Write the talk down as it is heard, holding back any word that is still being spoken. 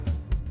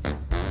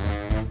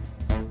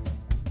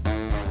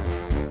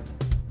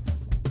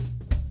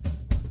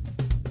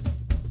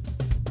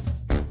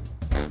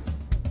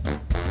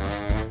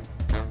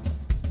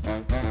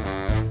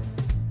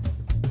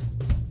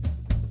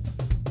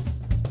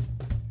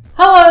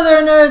Hello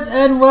there, nerds,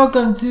 and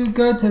welcome to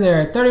Go To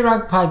There, 30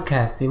 Rock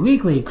Podcast, the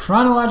weekly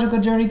chronological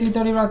journey through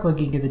 30 Rock,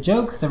 looking at the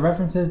jokes, the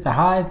references, the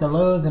highs, the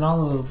lows, and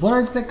all of the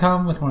blurgs that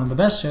come with one of the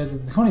best shows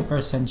of the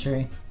 21st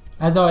century.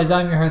 As always,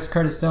 I'm your host,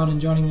 Curtis Stone,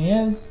 and joining me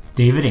is...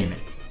 David Amick.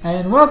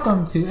 And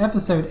welcome to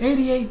Episode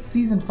 88,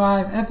 Season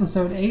 5,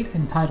 Episode 8,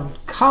 entitled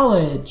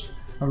College,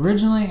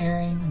 originally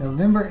airing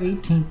November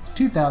 18th,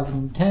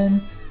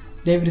 2010.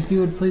 David, if you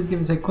would please give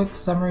us a quick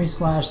summary /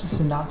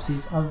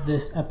 synopsis of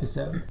this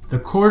episode. The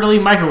quarterly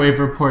microwave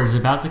report is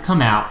about to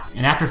come out,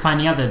 and after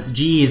finding out that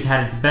GE has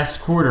had its best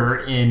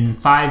quarter in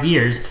 5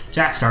 years,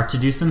 Jack starts to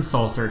do some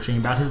soul searching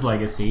about his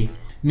legacy.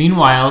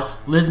 Meanwhile,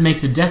 Liz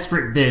makes a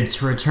desperate bid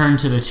to return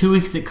to the 2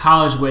 weeks at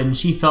college when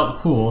she felt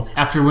cool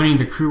after winning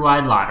the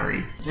crew-wide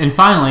lottery. And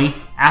finally,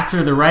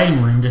 after the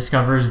writing room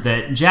discovers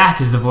that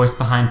Jack is the voice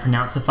behind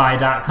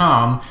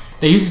Pronounceify.com,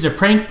 they use it to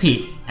prank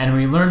Pete, and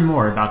we learn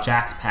more about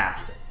Jack's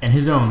past and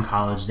his own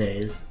college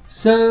days.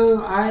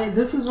 So,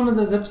 this is one of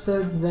those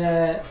episodes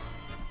that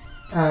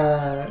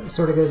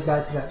sort of goes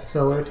back to that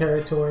filler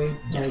territory.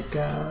 Yes.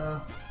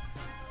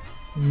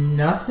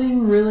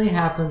 Nothing really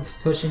happens to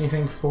push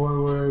anything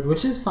forward,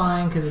 which is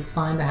fine, because it's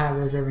fine to have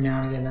those every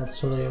now and again. That's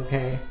totally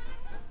okay.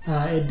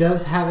 It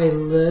does have a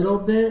little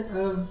bit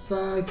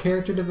of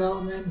character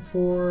development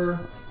for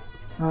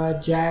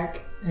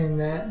Jack, in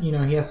that, you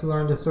know, he has to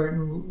learn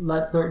to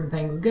let certain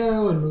things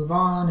go and move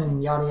on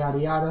and yada yada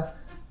yada.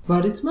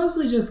 But it's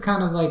mostly just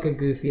kind of like a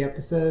goofy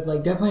episode.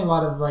 Like, definitely a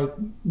lot of like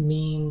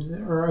memes,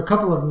 or a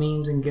couple of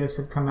memes and GIFs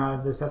have come out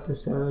of this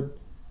episode.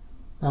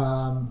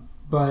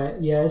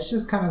 But yeah, it's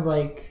just kind of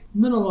like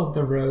middle of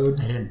the road.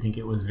 I didn't think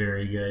it was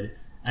very good.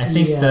 I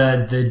think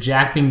the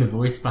Jack being the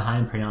voice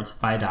behind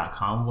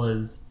Pronounceify.com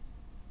was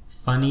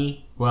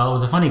funny. Well, it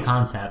was a funny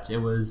concept. It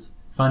was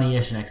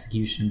funny-ish in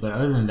execution. But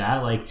other than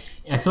that, like,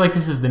 I feel like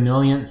this is the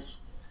millionth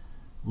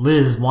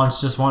Liz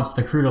just wants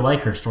the crew to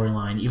like her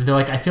storyline, even though,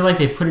 like, I feel like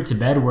they've put it to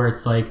bed where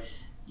it's like,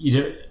 you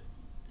know,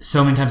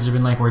 so many times there's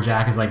been like where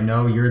Jack is like,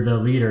 no, you're the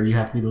leader, you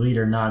have to be the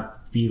leader,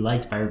 not be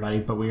liked by everybody.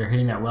 But we are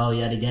hitting that well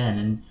yet again,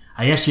 and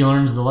I guess she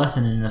learns the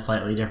lesson in a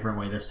slightly different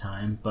way this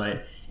time.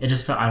 But it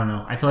just felt, I don't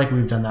know, I feel like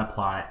we've done that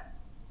plot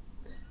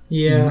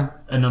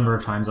a number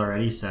of times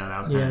already, so that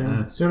was kind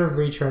of sort of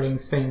retreading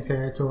same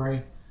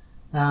territory.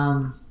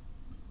 And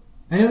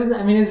it was,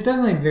 I mean, it's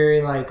definitely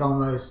very like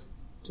almost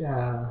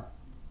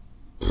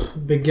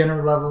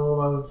beginner level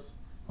of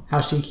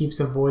how she keeps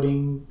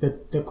avoiding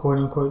the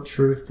quote-unquote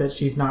truth that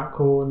she's not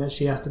cool and that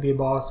she has to be a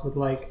boss, with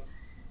like,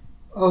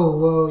 oh,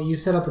 well, you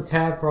set up a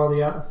tab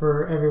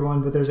for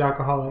everyone, but there's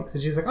alcoholics,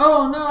 and she's like,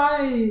 oh no,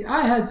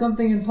 I had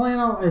something in plan.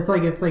 It's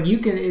like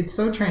it's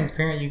so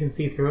transparent, you can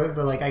see through it,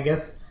 but like, I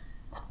guess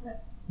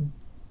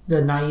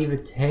the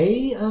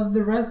naivete of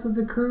the rest of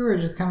the crew are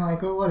just kind of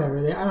like, oh, whatever.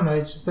 I don't know,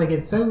 it's just like,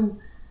 it's so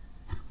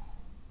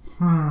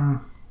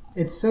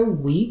it's so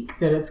weak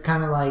that it's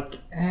kind of like,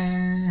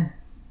 I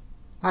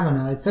don't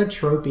know. It's so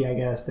tropey, I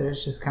guess, that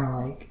it's just kind of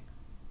like,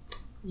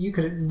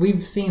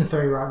 we've seen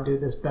 30 Rock do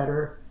this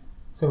better,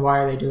 so why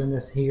are they doing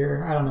this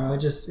here? I don't know.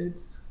 It's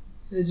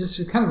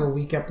just kind of a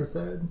weak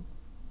episode,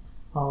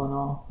 all in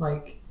all.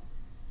 Like,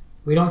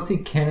 we don't see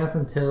Kenneth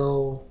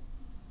until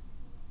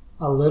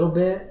a little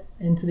bit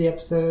into the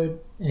episode,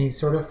 and he's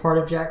sort of part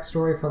of Jack's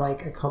story for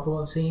like a couple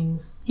of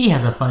scenes. He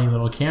has a funny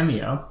little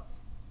cameo.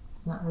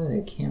 It's not really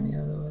a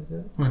cameo, though, is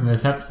it? When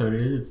this episode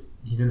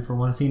he's in for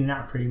one scene and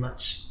out, pretty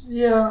much.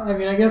 Yeah, I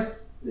mean, I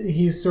guess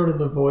he's sort of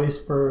the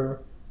voice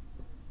for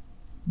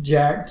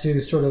Jack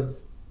to sort of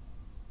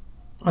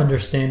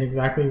understand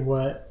exactly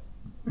what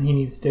he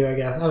needs to do, I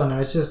guess. I don't know,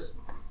 it's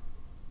just,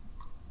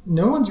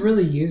 no one's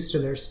really used to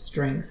their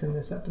strengths in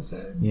this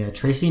episode. Yeah,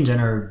 Tracy and Jen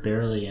are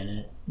barely in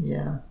it.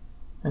 Yeah.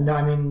 And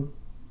I mean...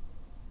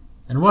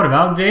 And what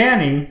about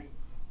Danny?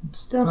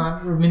 Still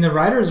not. I mean, the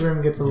writer's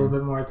room gets a little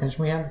bit more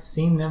attention. We haven't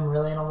seen them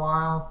really in a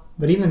while.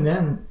 But even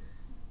then,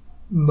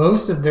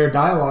 most of their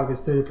dialogue is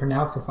through the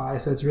Pronounceify,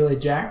 so it's really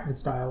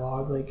Jack's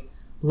dialogue. Like,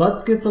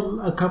 Lutz gets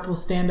a couple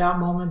standout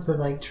moments of,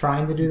 like,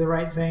 trying to do the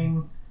right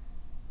thing,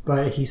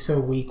 but he's so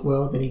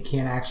weak-willed that he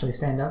can't actually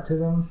stand up to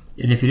them.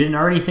 And if you didn't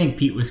already think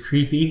Pete was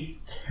creepy...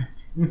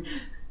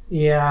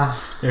 Yeah.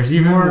 There's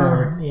even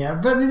more. Yeah,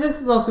 but I mean,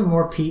 this is also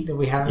more Pete that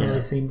we haven't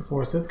really seen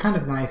before, so it's kind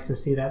of nice to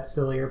see that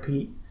sillier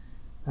Pete.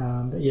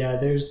 But yeah,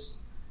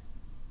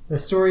 the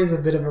story is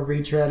a bit of a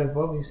retread of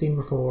what we've seen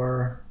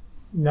before.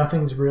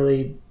 Nothing's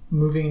really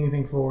moving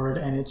anything forward,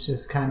 and it's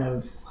just kind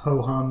of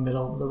ho-hum,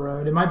 middle of the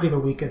road. It might be the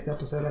weakest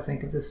episode, I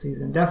think, of this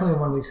season. Definitely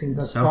the one we've seen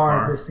thus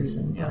far of this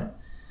season, but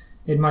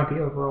it might be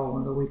overall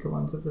one of the weaker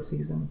ones of the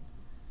season.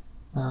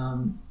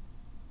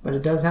 But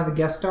it does have a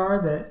guest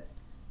star that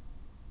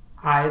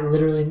I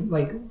literally,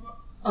 like,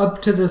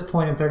 up to this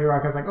point in 30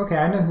 Rock, I was like, okay,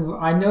 I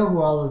know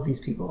who all of these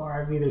people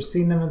are. I've either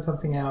seen them in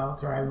something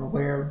else, or I'm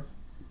aware of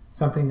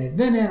something they've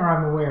been in, or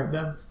I'm aware of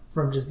them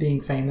from just being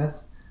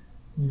famous.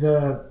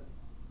 The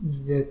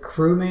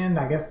crewman,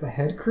 I guess the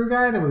head crew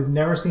guy that we've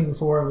never seen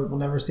before, we will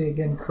never see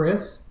again,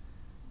 Chris,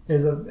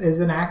 is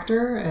an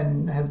actor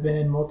and has been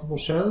in multiple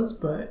shows,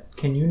 but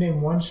can you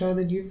name one show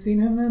that you've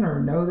seen him in or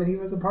know that he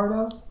was a part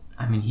of?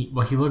 I mean, he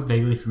looked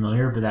vaguely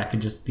familiar, but that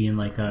could just be in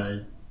like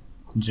a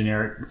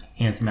generic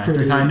handsome actor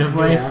Pretty, kind of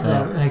way. Yeah,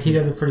 so like he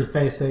does a pretty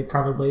face, so he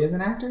probably is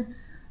an actor.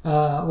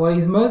 Well,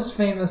 he's most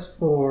famous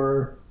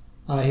for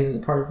he was a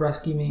part of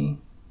Rescue Me.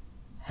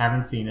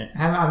 Haven't seen it.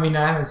 I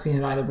haven't seen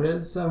it either, but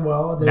it's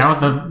well. That was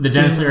the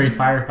Dennis Leary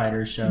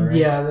Firefighters show, right?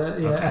 Yeah,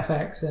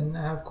 FX, and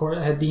of course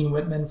I had Dean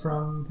Whitman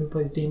who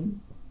plays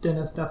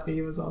Dennis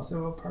Duffy was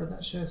also a part of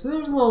that show. So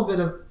there's a little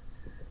bit of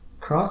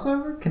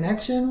crossover,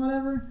 connection,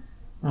 whatever.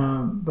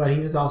 But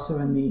he was also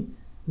in the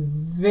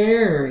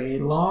very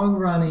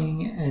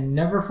long-running and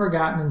never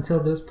forgotten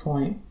until this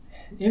point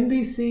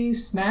NBC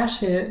smash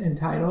hit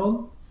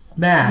entitled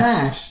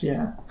Smash.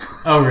 Yeah.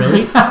 Oh,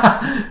 really?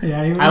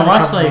 Yeah, he was I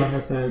watched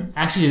episodes.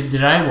 Actually,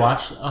 did I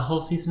watch a whole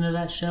season of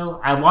that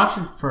show? I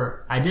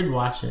did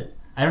watch it.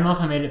 I don't know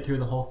if I made it through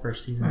the whole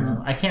first season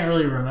though. I can't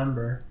really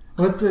remember.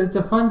 Well, it's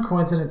a fun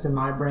coincidence in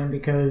my brain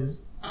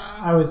because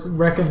I was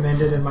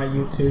recommended in my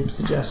YouTube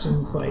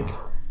suggestions, like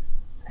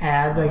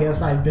ads, I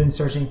guess. I've been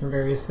searching for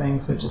various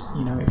things, so just,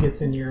 it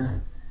gets in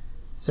your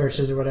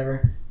searches or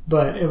whatever.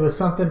 But it was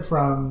something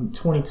from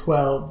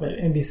 2012 that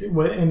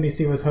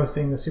NBC was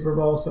hosting the Super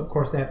Bowl, so of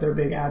course they have their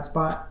big ad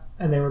spot,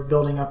 and they were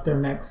building up their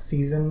next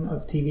season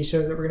of TV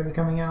shows that were going to be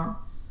coming out.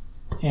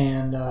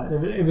 And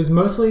it was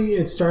mostly,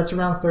 it starts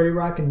around 30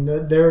 Rock, and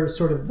they're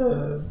sort of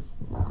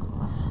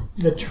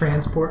the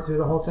transport through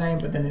the whole thing,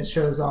 but then it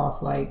shows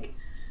off like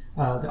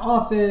The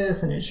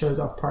Office, and it shows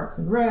off Parks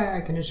and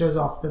Rec, and it shows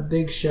off the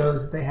big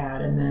shows that they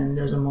had. And then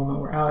there's a moment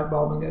where Alec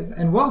Baldwin goes,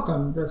 "And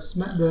welcome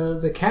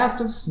the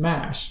cast of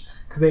Smash,"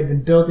 because they've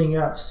been building it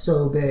up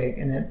so big,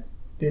 and it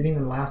didn't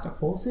even last a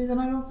full season,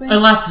 I don't think. It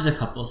lasted a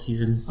couple of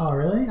seasons. Oh,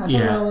 really? I thought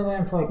it only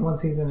lasted for like one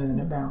season and then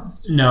it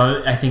bounced.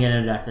 No, I think it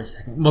ended after a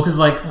second. Well, because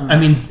I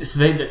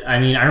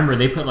remember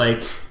they put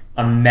like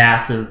a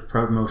massive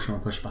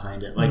promotional push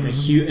behind it, like a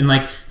huge, and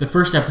like the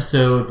first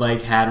episode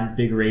like had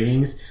big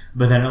ratings,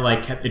 but then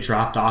it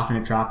dropped off, and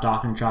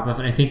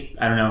I think,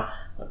 I don't know,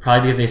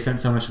 probably because they spent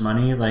so much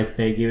money, like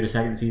they gave it a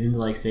second season to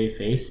like save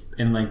face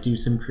and like do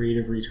some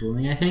creative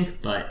retooling, I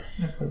think, but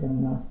it wasn't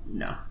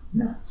enough.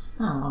 No.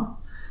 Oh.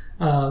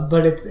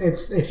 But it's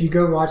if you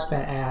go watch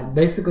that ad,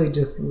 basically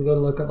just go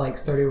look up like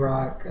 30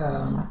 Rock.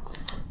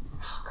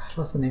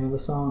 What's the name of the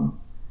song?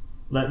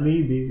 Let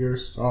me be your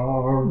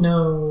star.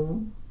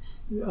 No,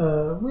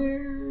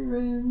 we're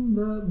in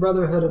the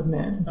Brotherhood of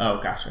Men. Oh,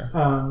 gotcha.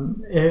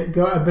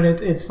 But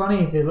it's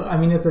funny.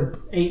 It's an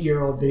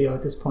 8-year-old video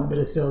at this point, but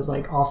it still is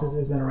like Office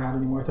isn't around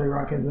anymore, 30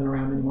 Rock isn't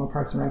around anymore,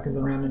 Parks and Rec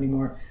isn't around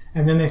anymore,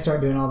 and then they start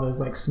doing all those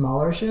like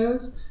smaller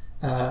shows.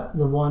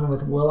 The one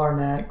with Will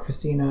Arnett,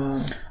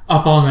 Christina...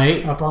 Up All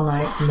Night.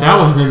 That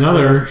was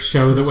another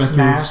show that went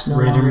Smash, through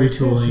random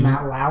retooling.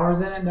 Matt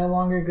Lauer's in it, no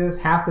longer exists.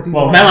 Half the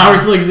people... Well, Matt Lauer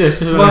still exists,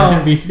 just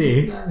on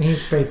NBC.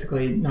 He's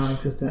basically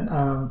non-existent.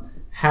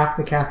 Half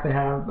the cast they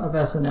have of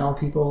SNL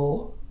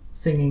people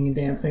singing and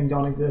dancing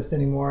don't exist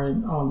anymore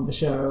on the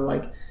show.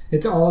 Like,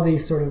 it's all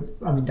these sort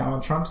of...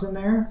 Donald Trump's in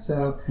there,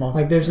 so...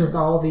 there's just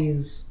all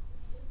these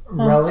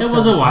relics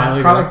of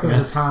products of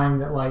the time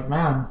that, like,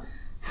 man...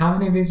 How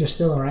many of these are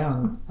still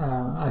around?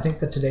 I think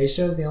the Today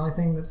Show is the only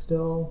thing that's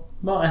still...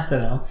 Well,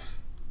 SNL.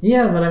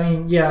 Yeah, but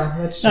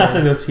that's true. Not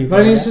saying those people.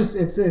 But it's just,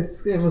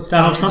 it was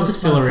Donald Trump is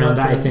still around,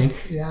 I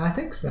think. Yeah, I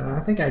think so.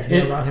 I think I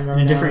hear about him in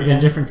a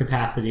different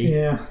capacity.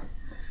 Yeah.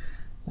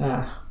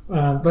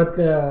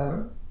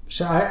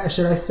 Should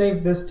I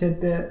save this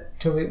tidbit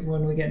till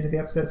when we get into the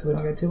episode so we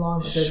don't get too long?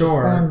 But there's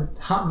a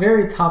fun,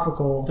 very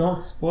topical... Don't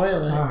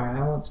spoil it. Alright,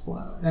 I won't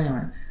spoil it.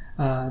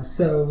 Anyway,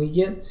 so we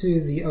get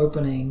to the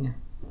opening...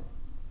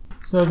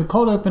 So the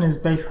cold open is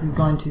basically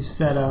going to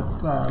set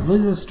up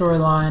Liz's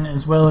storyline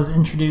as well as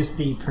introduce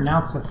the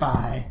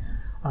Pronounceify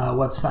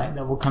website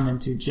that will come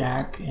into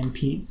Jack and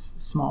Pete's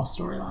small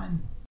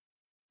storylines.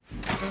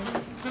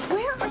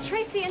 Where are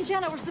Tracy and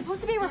Jenna? We're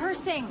supposed to be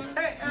rehearsing.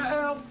 Hey,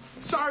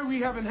 sorry we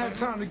haven't had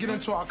time to get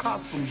into our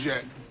costumes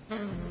yet.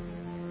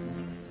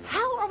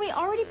 How are we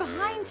already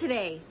behind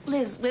today?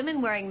 Liz,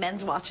 women wearing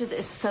men's watches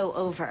is so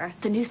over.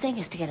 The new thing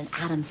is to get an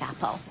Adam's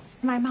apple.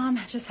 My mom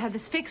just had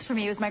this fixed for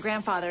me. It was my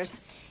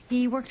grandfather's.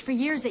 He worked for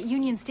years at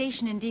Union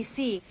Station in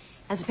D.C.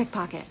 as a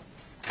pickpocket.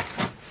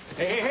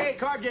 Hey,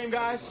 card game,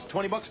 guys.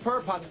 $20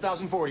 per, pot's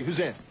 1,040. Who's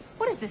in?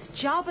 What is this,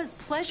 Jabba's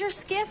pleasure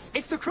skiff?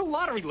 It's the crew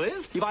lottery,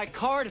 Liz. You buy a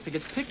card, if it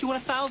gets picked, you win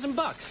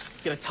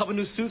 $1,000. Get a tub of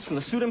new suits from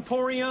the Suit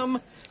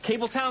Emporium.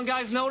 Cabletown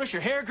guys notice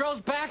your hair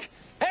grows back.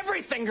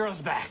 Everything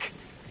grows back.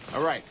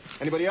 All right.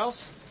 Anybody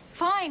else?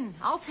 Fine.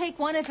 I'll take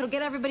one if it'll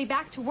get everybody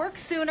back to work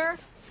sooner.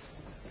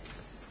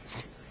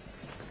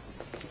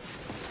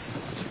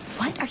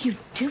 What are you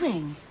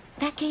doing?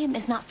 That game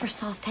is not for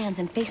soft hands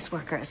and face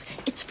workers.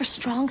 It's for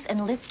strongs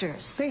and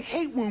lifters. They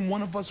hate when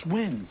one of us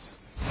wins.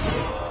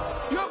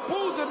 Your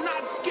boos are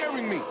not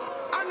scaring me.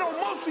 I know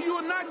most of you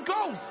are not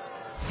ghosts.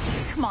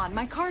 Come on,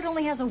 my card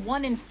only has a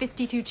 1 in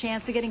 52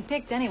 chance of getting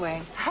picked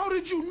anyway. How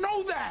did you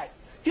know that?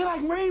 You're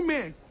like Rain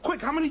Man.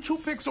 Quick, how many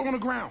toothpicks are on the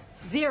ground?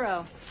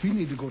 0. You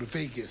need to go to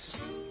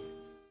Vegas.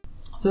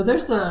 So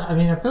there's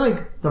I feel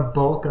like the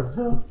bulk of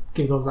the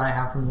giggles I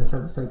have from this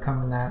episode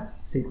come in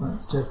that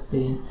sequence. Just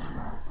the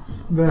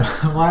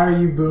why are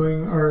you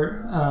booing,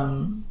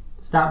 or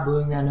stop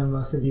booing, I know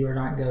most of you are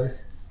not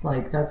ghosts.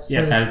 Like that's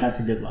that's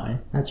a good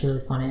line. That's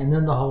really funny. And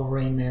then the whole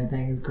Rain Man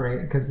thing is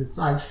great because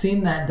I've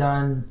seen that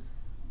done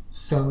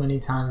so many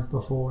times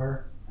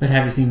before. But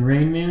have you seen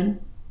Rain Man?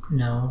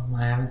 No,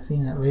 I haven't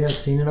seen it. We have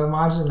seen it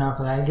homaged enough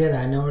that I get it.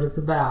 I know what it's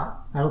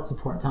about. I don't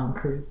support Tom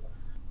Cruise.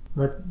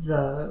 But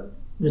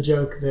the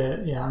joke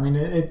that,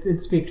 it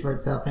speaks for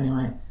itself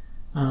anyway.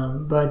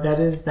 But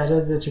that is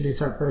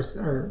introduce our first,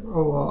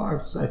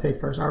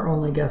 our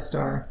only guest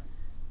star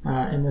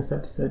in this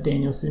episode,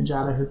 Daniel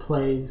Sunjata, who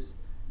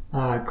plays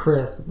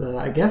Chris, the,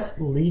 I guess,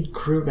 lead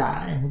crew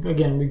guy.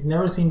 Again, we've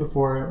never seen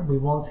before. We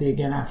won't see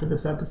again after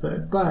this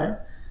episode.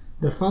 But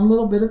the fun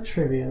little bit of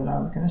trivia that I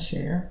was going to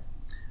share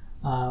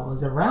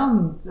was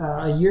around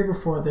a year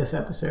before this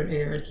episode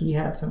aired. He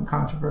had some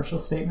controversial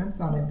statements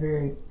on a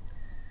very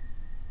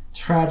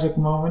tragic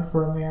moment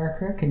for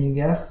America. Can you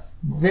guess?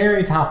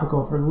 Very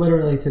topical for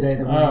literally today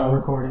that we're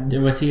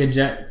recording. Was he a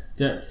jet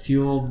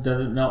fuel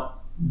doesn't melt?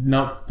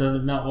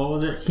 Doesn't melt. What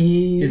was it?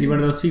 Is he one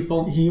of those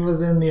people? He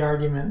was in the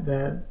argument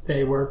that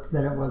it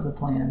was a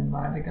plan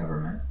by the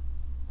government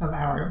by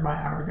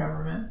our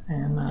government,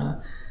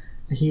 and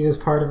he was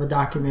part of a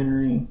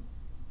documentary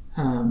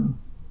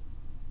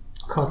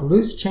called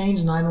 "Loose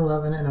Change: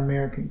 9/11 An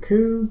American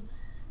Coup,"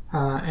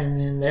 and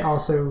then they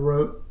also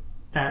wrote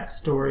that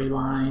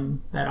storyline,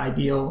 that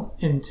ideal,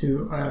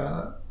 into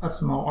a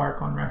small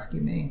arc on Rescue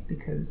Me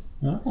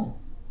because,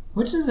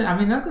 which is,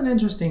 that's an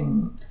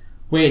interesting.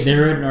 Wait, they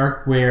wrote an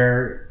arc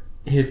where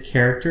his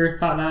character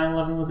thought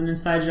 9/11 was an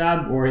inside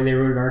job, or they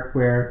wrote an arc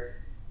where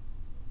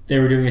they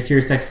were doing a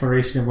serious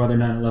exploration of whether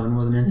 9/11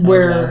 was an inside job?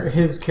 Where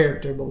his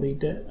character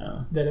believed it,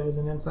 that it was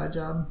an inside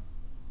job.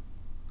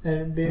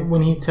 And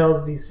when he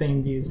tells these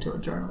same views to a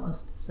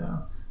journalist.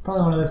 So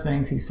probably one of those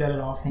things, he said it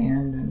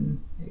offhand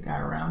and it got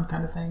around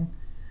kind of thing.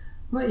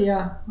 But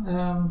yeah,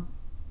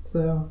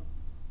 so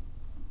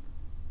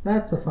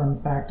that's a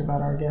fun fact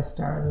about our guest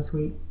star this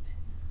week.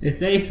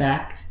 It's a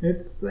fact.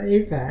 It's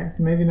a fact.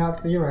 Maybe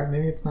not. You're right.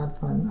 Maybe it's not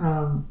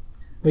fun.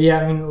 But yeah,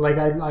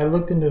 I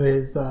looked into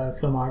his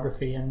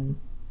filmography, and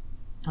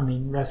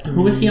Rescue Me.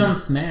 Who was he on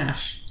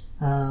Smash?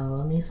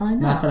 Let me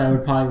find out. Not that I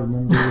would probably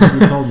remember if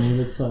you told me,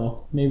 but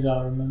still, maybe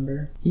I'll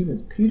remember. He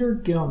was Peter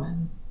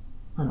Gilman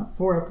on a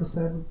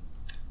 4-episode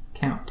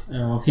count.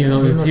 Oh, if he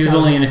was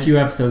only in a few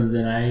episodes,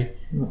 then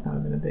he must not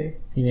have been a big.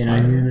 He may not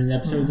have been in the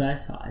episodes I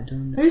saw. I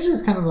don't know. He's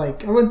just kind of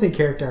like, I wouldn't say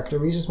character actor,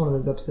 but he's just one of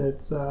those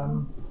episodes.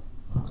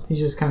 He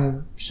just kind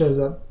of shows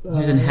up. He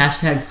was in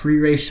hashtag Free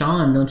Ray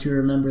Sean. Don't you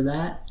remember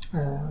that?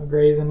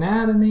 Grey's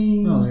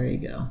Anatomy. Oh, there you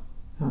go.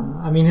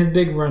 His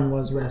big run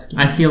was Rescue.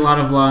 I see a lot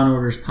of Law and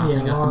Orders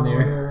popping up in there.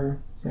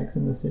 Order, Sex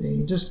and the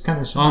City. Just kind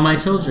of shows All My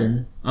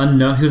Children.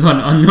 Unknown. He was on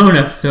unknown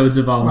episodes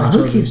of All My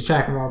Children. Who keeps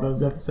track of all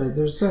those episodes?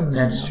 There's so many.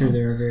 That's true.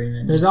 There are very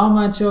many. There's All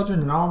My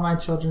Children and All My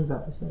Children's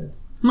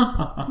episodes.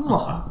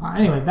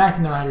 Anyway, back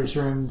in the writer's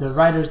room, the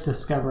writers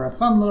discover a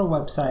fun little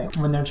website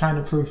when they're trying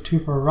to prove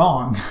Twofer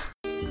wrong.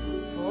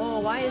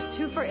 Why is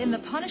Twofer in the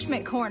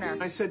punishment corner?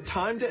 I said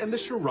time to end the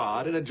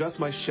charade and adjust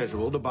my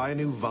schedule to buy a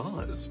new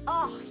vase.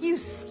 Oh, you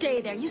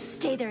stay there. You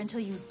stay there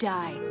until you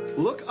die.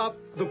 Look up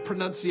the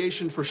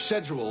pronunciation for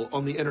schedule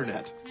on the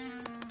internet.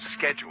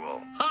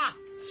 Schedule. Ha!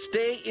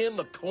 Stay in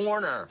the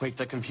corner. Wait,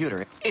 the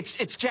computer.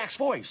 It's Jack's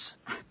voice.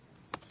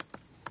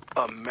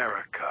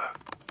 America.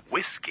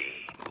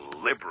 Whiskey.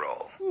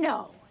 Liberal.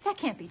 No, that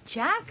can't be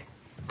Jack.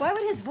 Why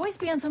would his voice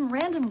be on some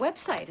random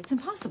website? It's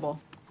impossible.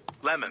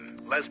 Lemon.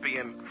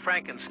 Lesbian.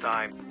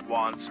 Frankenstein.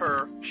 Wants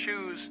her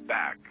shoes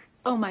back.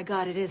 Oh my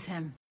God, it is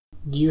him.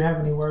 Do you have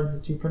any words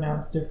that you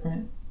pronounce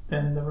different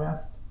than the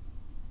rest?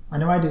 I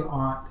know I do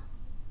aunt.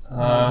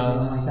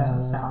 Like that in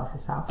the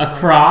South.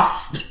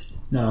 Across.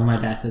 No, my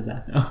dad says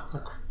that though.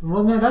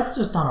 Well, no, that's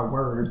just not a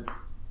word.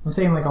 I'm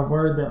saying like a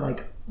word that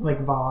like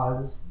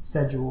vase,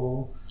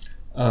 schedule.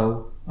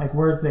 Oh. Like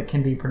words that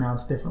can be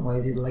pronounced different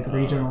ways, either like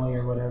regionally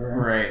or whatever.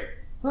 Right.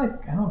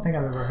 I don't think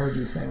I've ever heard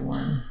you say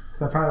one.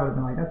 Because I probably would have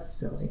been like, that's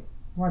silly.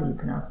 Why do you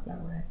pronounce it that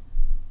way?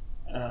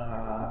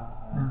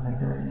 I don't think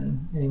there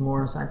are any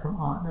more aside from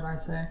aunt that I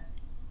say.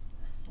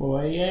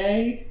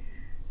 Foyer?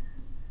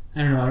 I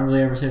don't know. I don't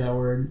really ever say that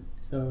word.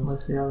 So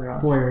what's the other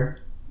option? Foyer.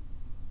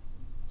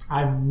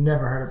 I've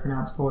never heard it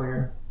pronounced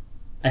foyer.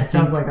 It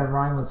sounds like a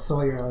rhyme with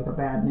Sawyer, like a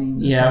bad name.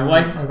 Yeah,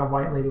 like a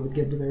white lady would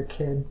give to their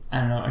kid. I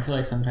don't know. I feel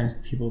like sometimes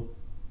people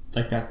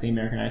like that's the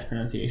Americanized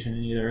pronunciation,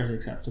 and neither is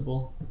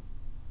acceptable.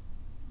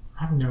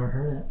 I've never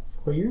heard it.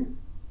 Foyer?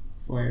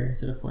 Foyer.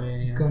 Is it a foyer?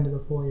 Yeah. Going to the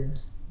foyer.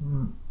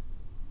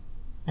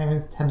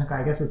 It's technically,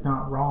 I guess it's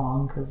not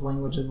wrong because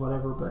language is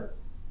whatever, but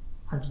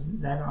I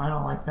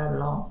don't like that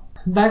at all.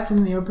 Back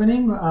from the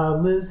opening,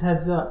 Liz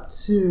heads up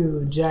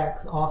to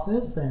Jack's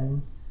office,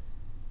 and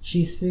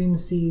she soon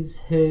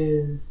sees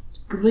his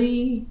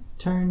glee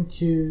turn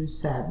to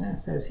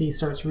sadness as he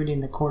starts reading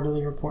the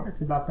quarterly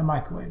reports about the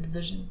microwave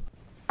division.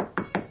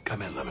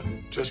 Come in,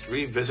 Lemon. Just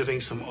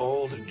revisiting some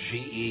old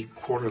GE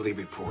quarterly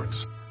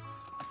reports.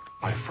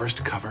 My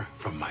first cover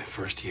from my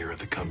first year at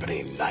the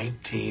company,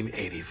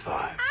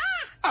 1985.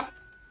 Ah!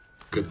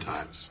 Good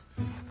times.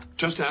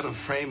 Just out of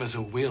frame as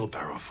a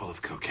wheelbarrow full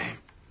of cocaine.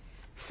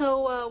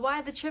 So,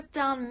 why the trip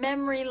down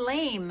memory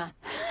lane?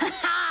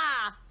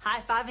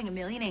 High-fiving a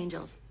million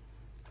angels.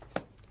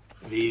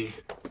 The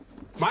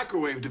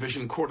Microwave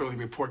Division quarterly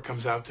report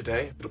comes out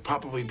today. It'll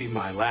probably be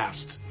my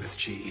last with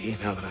GE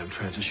now that I'm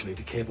transitioning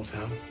to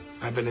Cabletown.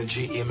 I've been a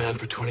GE man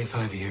for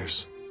 25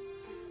 years.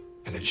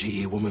 And a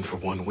GE woman for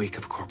 1 week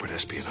of corporate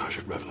espionage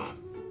at Revlon.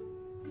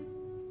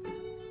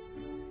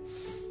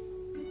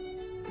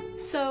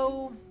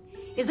 So,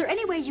 is there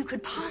any way you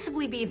could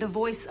possibly be the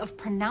voice of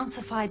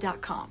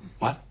Pronouncify.com?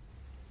 What?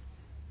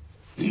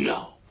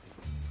 No.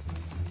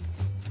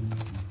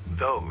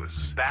 Those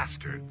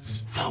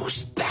bastards.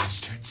 Those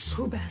bastards.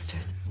 Who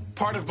bastards?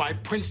 Part of my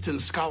Princeton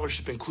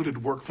scholarship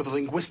included work for the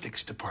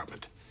linguistics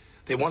department.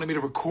 They wanted me to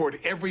record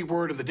every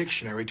word of the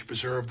dictionary to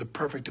preserve the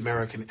perfect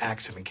American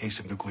accent in case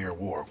of nuclear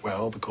war.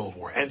 Well, the Cold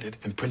War ended,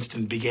 and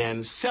Princeton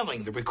began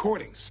selling the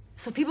recordings.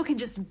 So people can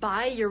just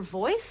buy your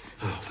voice?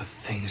 Oh, the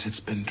things it's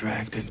been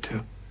dragged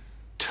into.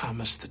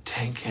 Thomas the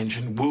Tank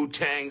Engine,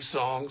 Wu-Tang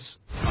songs.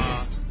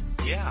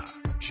 Yeah,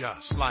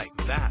 just like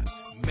that.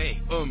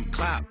 Make,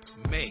 clap.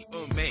 Make,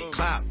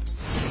 clap.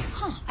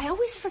 Huh, I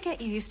always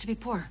forget you used to be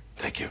poor.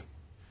 Thank you.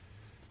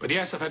 But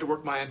yes, I've had to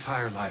work my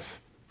entire life.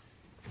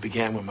 It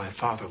began when my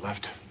father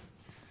left,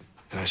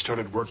 and I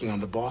started working on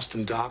the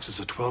Boston docks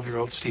as a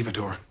 12-year-old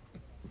stevedore.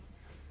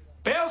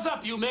 Bails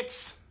up, you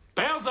mix!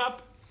 Bails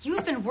up! You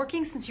have been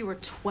working since you were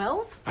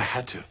 12? I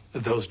had to.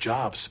 Those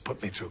jobs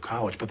put me through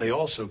college, but they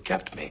also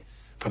kept me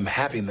from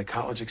having the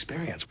college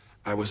experience.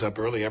 I was up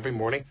early every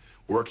morning,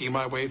 working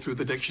my way through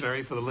the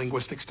dictionary for the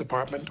linguistics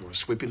department, or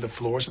sweeping the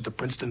floors at the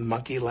Princeton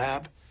Monkey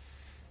Lab.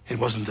 It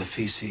wasn't the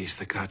feces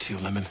that got you,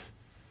 Lemon.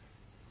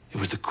 It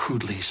was the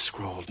crudely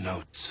scrawled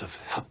notes of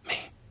help me.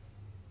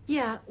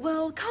 Yeah,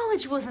 well,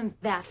 college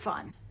wasn't that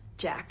fun,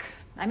 Jack.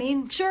 I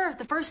mean, sure,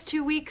 the first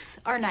 2 weeks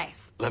are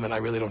nice. Lemon, I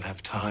really don't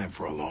have time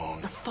for a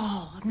long... The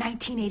fall of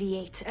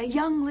 1988, a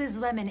young Liz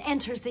Lemon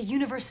enters the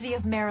University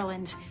of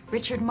Maryland.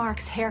 Richard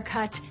Mark's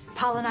haircut,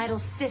 Pollen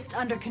Idol's cyst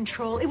under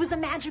control. It was a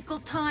magical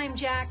time,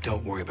 Jack.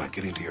 Don't worry about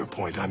getting to your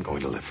point. I'm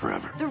going to live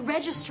forever. The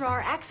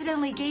registrar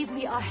accidentally gave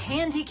me a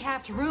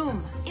handicapped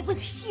room. It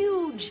was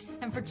huge.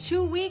 And for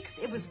 2 weeks,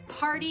 it was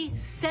party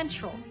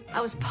central.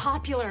 I was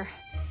popular.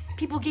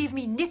 People gave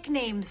me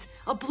nicknames.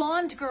 A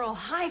blonde girl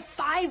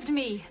high-fived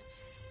me.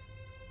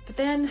 But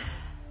then,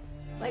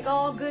 like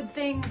all good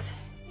things,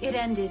 it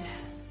ended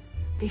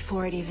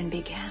before it even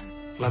began.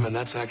 Lemon,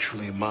 that's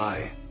actually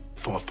my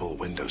thoughtful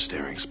window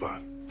staring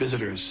spot.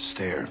 Visitors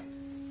stare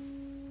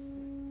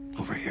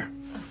over here.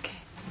 Okay.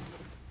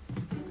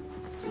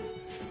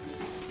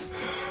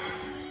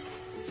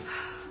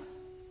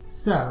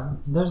 So,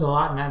 there's a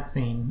lot in that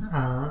scene.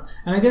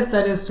 And I guess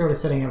that is sort of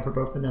setting up for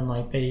both of them.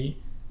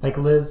 Like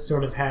Liz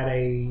sort of had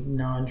a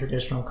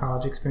non-traditional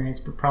college experience,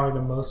 but probably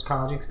the most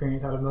college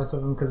experience out of most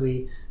of them, because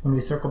when we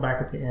circle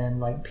back at the end,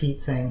 like Pete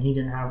saying he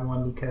didn't have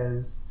one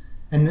because,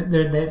 and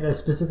there's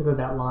specifically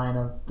that line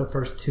of the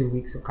first 2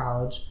 weeks of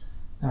college.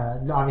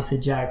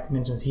 Obviously, Jack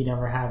mentions he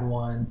never had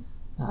one.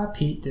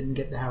 Pete didn't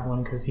get to have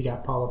one because he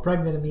got Paula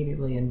pregnant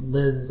immediately, and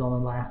Liz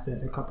only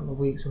lasted a couple of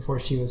weeks before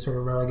she was sort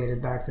of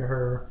relegated back to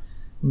her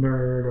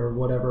nerd or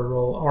whatever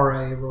role,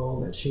 RA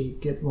role that she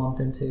get lumped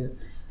into.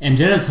 And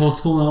Jenna's whole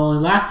school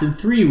only lasted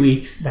 3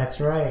 weeks.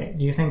 That's right.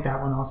 Do you think that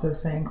one also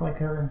sank like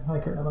her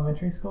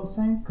elementary school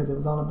sank because it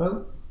was on a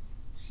boat?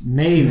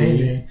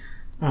 Maybe.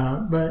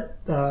 But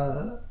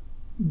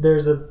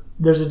there's a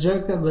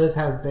joke that Liz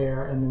has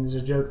there, and then there's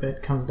a joke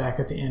that comes back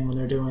at the end when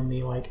they're doing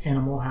the like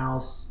Animal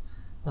House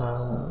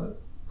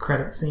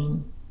credit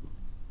scene.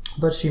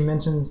 But she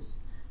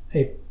mentions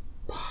a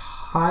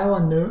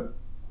pilonidal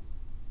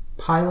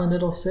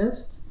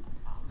cyst.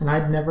 And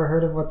I'd never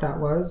heard of what that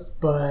was,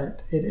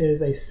 but it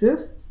is a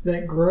cyst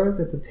that grows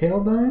at the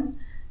tailbone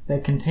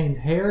that contains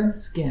hair and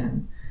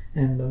skin.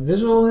 And the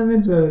visual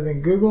image that is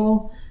in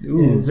Google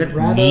is that's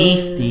rather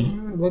nasty.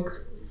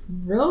 Looks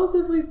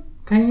relatively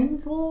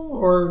painful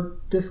or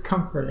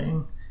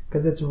discomforting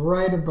because it's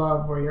right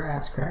above where your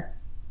ass crack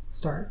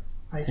starts.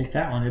 Take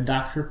that one, a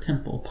Dr.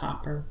 Pimple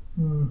Popper.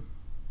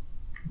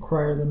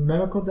 Requires a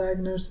medical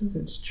diagnosis.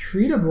 It's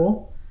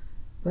treatable.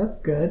 So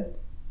that's good.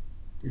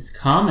 It's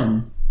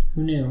common.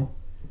 Who knew?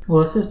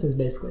 Well, a cyst is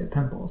basically a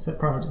pimple, so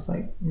probably just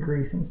like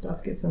grease and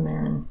stuff gets in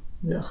there and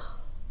ugh.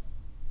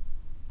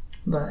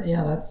 But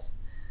yeah, that's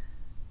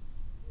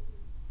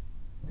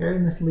a very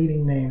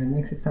misleading name. It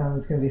makes it sound like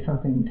it's going to be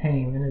something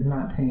tame, and it's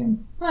not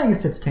tame. Well, I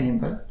guess it's tame,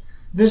 but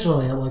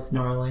visually it looks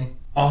gnarly.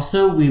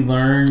 Also, we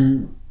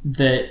learn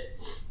that,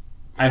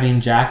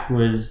 Jack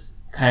was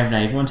kind of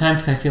naive one time,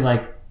 because I feel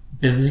like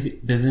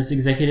business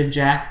executive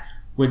Jack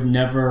would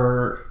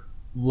never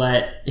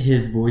let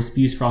his voice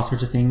be used for all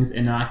sorts of things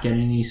and not get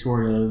any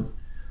sort of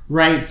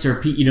rights or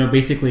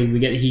basically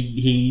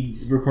he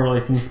reportedly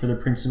sings for the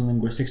Princeton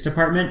linguistics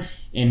department,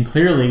 and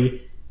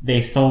clearly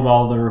they sold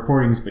all the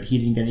recordings, but he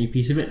didn't get any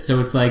piece of it.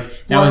 So it's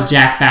like that was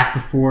Jack back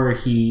before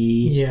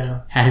he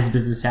had his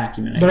business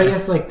acumen. I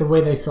guess like the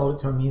way they sold it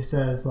to him, he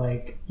says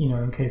like, you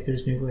know, in case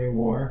there's nuclear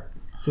war.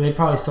 So they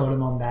probably sold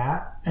him on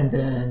that, and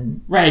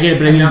then I get it,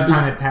 but I mean, enough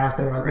time had passed.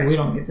 They're like, well, we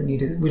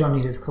don't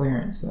need his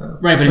clearance. So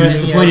but I mean,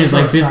 just the point is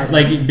like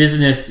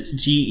business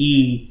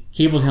GE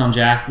Cabletown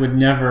Jack would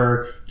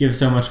never give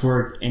so much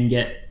work and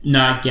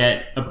not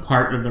get a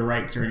part of the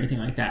rights or anything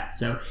like that.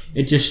 So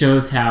it just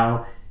shows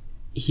how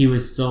he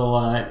was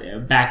still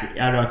back.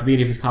 I don't know, at the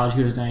beginning of his college,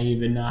 he was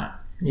naive and not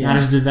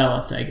as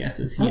developed, I guess,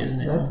 as he is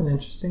now. That's an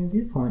interesting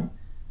viewpoint.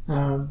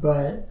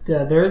 But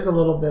there is a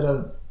little bit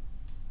of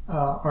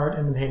art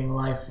imitating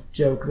life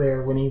joke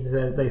there when he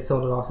says they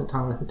sold it off to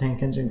Thomas the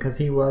Tank Engine because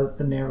he was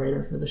the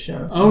narrator for the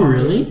show. Oh,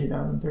 really? In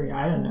 2003.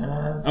 I didn't know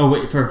that. Oh,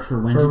 wait, for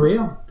when? For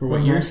real. For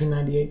what year?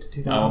 1998 to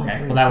 2003. Oh,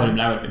 okay. Well, that would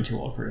have been too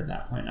old for it at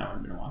that point. I would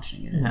have been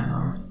watching it.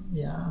 No,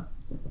 yeah.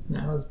 No,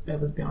 it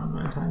was beyond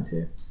my time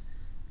too.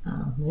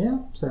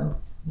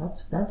 So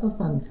that's a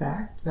fun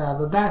fact.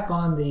 But back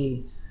on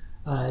the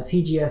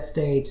TGS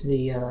stage,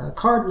 the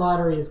card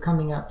lottery is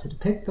coming up to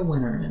pick the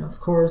winner, and of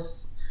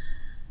course,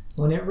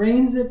 when it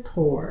rains, it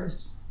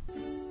pours.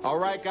 All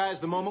right,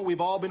 guys, the moment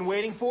we've all been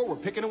waiting for. We're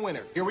picking a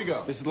winner. Here we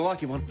go. This is the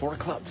lucky one. 4 of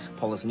clubs.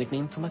 Paula's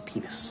nickname for my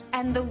penis.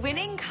 And the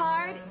winning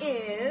card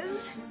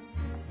is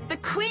the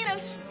Queen of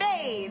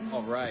Spades.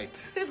 All right.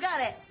 Who's got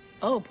it?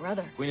 Oh,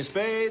 brother. Queen of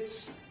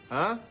Spades.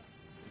 Huh?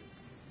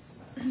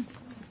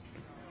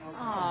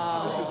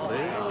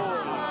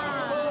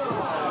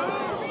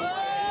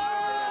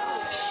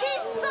 She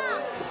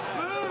sucks.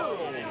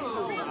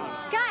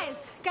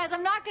 Guys,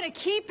 I'm not gonna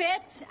keep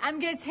it. I'm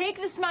gonna take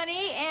this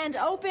money and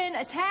open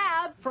a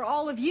tab for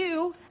all of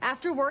you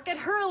after work at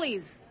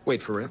Hurley's.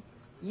 Wait, for real?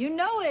 You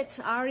know it,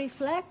 Ari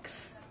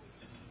Flex.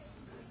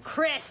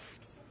 Chris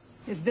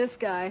is this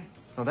guy.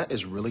 Oh, that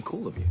is really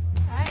cool of you.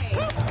 Hey.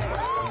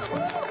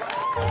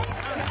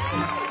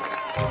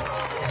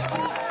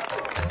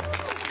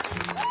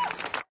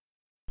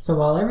 So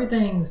while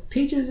everything's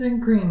peaches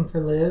and cream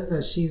for Liz,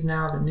 as she's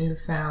now the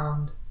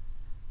newfound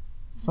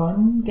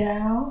fun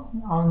gal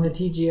on the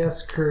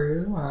TGS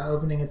crew,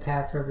 opening a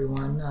tab for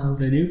everyone.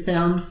 The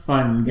newfound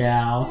fun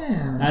gal.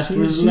 Yeah, that's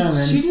Liz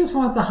Lemon. She just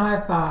wants a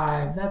high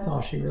five. That's all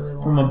she really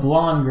wants. From a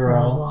blonde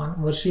girl.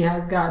 Well, she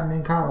has gotten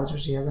in college, but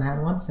she hasn't had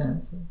one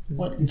since.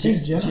 What?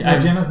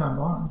 Jenna's not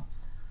blonde.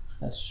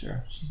 That's true.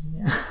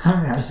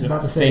 I was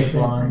about to say fake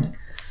blonde.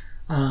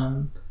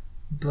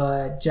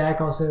 But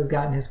Jack also has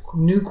gotten his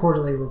new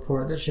quarterly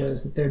report that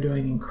shows that they're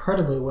doing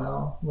incredibly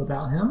well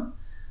without him.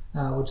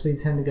 Which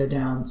leads him to go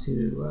down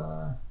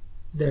to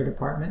their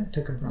department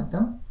to confront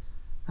them.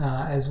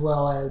 As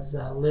well as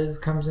Liz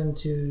comes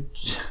into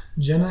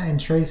Jenna and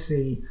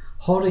Tracy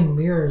holding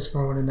mirrors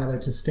for one another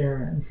to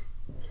stare in.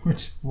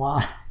 Which,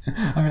 why?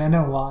 I mean, I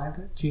know why,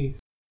 but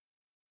geez.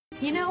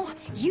 You know,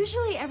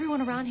 usually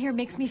everyone around here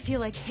makes me feel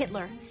like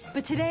Hitler.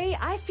 But today,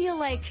 I feel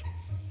like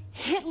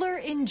Hitler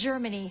in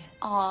Germany.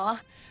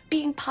 Aw,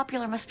 being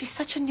popular must be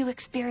such a new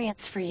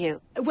experience for you.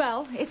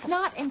 Well, it's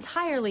not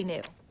entirely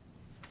new.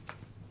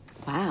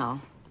 Wow,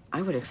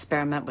 I would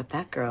experiment with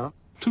that girl.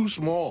 Too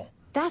small.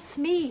 That's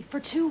me for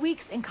 2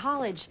 weeks in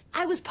college.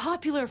 I was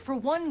popular for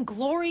one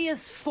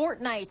glorious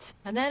fortnight,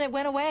 and then it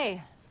went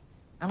away.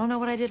 I don't know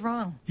what I did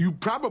wrong. You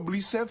probably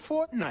said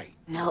Fortnite.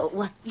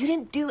 No, you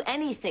didn't do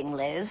anything,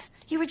 Liz.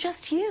 You were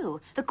just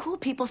you. The cool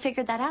people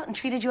figured that out and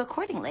treated you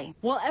accordingly.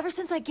 Well, ever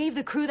since I gave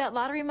the crew that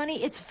lottery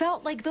money, it's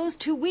felt like those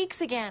 2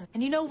 weeks again.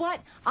 And you know what?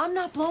 I'm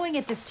not blowing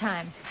it this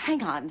time.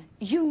 Hang on.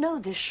 You know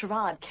this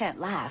charade can't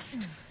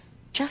last.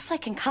 Just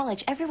like in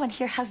college, everyone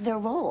here has their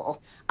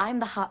role. I'm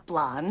the hot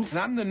blonde. And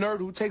I'm the nerd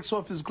who takes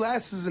off his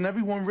glasses and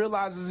everyone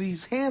realizes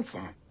he's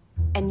handsome.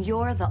 And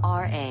you're the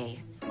RA.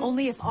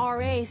 Only if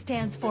RA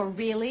stands for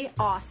really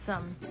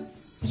awesome.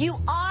 You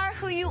are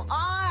who you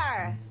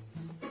are!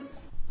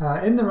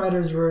 In the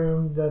writer's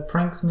room, the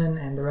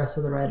pranksman and the rest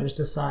of the writers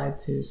decide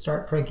to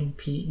start pranking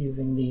Pete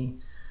using the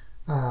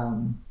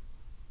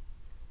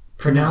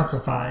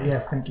Pronounceify.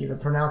 Yes, thank you. The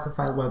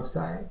Pronounceify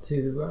website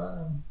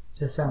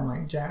to sound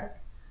like Jack.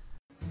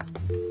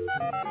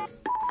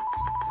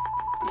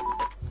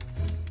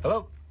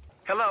 Hello?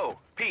 Hello,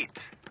 Pete.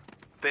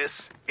 This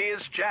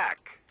is Jack.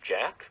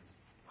 Jack?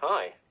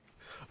 Hi.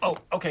 Oh,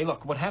 okay,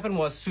 look, what happened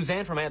was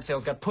Suzanne from ad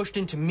sales got pushed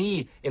into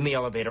me in the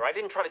elevator. I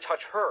didn't try to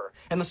touch her.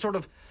 And the sort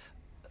of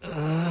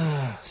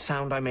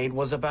sound I made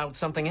was about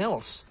something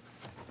else.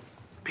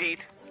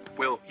 Pete,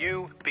 will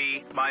you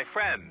be my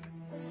friend?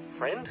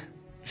 Friend?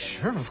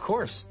 Sure, of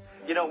course.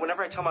 You know,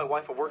 whenever I tell my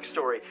wife a work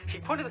story, she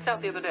pointed this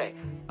out the other day.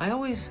 I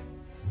always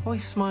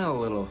smile a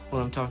little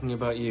when I'm talking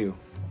about you.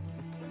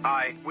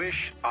 I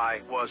wish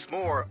I was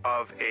more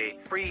of a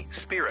free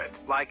spirit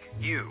like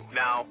you.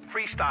 Now,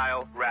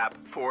 freestyle rap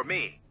for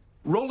me.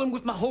 Rolling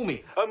with my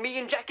homie, me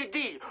and Jackie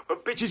D.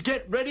 Bitches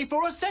get ready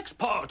for a sex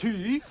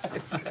party.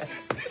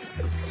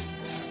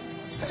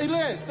 Hey,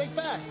 Liz, think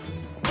fast.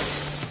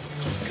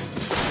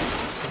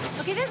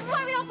 Okay, this is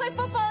why we don't play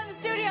football in the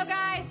studio,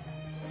 guys.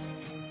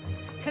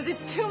 Because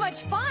it's too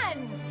much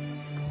fun.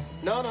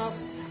 No.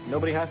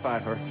 Nobody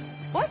high-five her.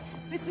 What?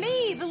 It's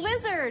me, the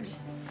lizard.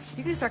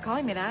 You can start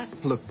calling me that.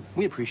 Look,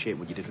 we appreciate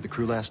what you did for the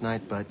crew last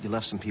night, but you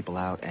left some people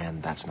out,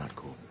 and that's not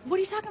cool. What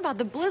are you talking about?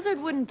 The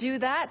Blizzard wouldn't do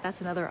that.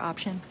 That's another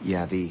option.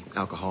 Yeah, the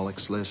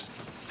alcoholics, Liz.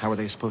 How are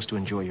they supposed to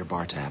enjoy your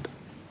bar tab?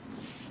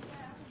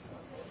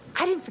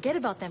 I didn't forget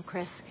about them,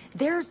 Chris.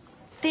 Their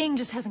thing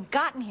just hasn't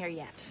gotten here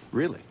yet.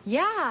 Really?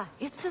 Yeah,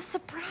 it's a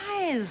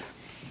surprise.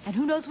 And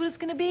who knows what it's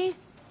gonna be?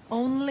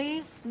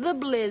 Only the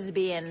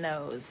Blizbian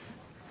knows.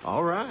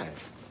 All right.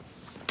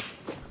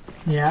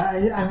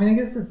 Yeah, I mean, I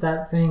guess it's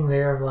that thing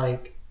there of,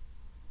 like,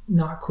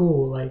 not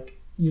cool. Like,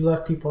 you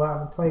left people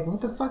out. It's like,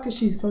 what the fuck is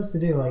she supposed to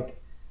do?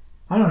 Like,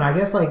 I don't know. I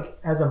guess, like,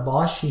 as a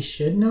boss, she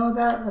should know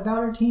that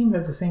about her team.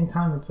 But at the same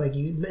time, it's like,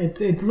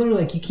 it's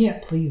literally like you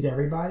can't please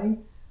everybody.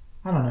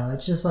 I don't know.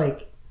 It's just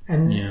like,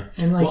 and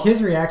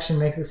his reaction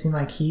makes it seem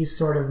like he's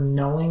sort of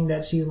knowing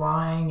that she's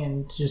lying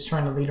and just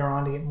trying to lead her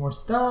on to get more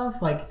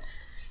stuff. Like,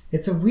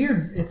 it's a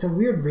weird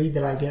read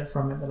that I get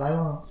from it that I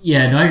don't.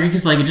 Yeah, no, I agree,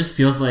 because like it just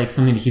feels like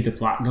something to keep the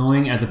plot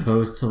going, as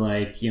opposed to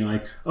like, you know,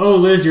 like, oh,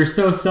 Liz, you're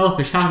so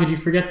selfish. How could you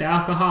forget the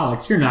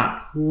alcoholics? You're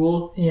not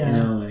cool. Yeah,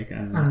 you know, like I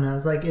don't know.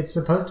 It's like it's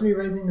supposed to be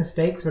raising the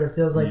stakes, but it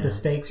feels like the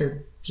stakes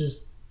are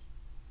just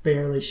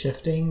barely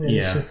shifting. That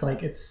it's just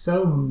like it's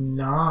so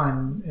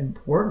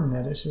non-important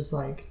that it's just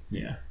like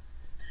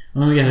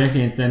Well, we get the next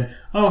thing. It's then,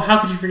 oh, how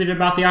could you forget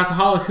about the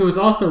alcoholic who is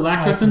also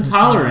lactose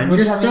intolerant?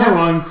 You're so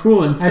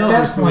uncool and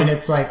selfish. At that point,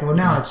 it's like, well,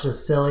 now it's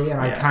just silly, and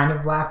I kind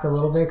of laughed a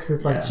little bit because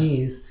it's like,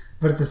 geez.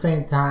 But at the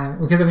same time,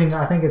 because I mean,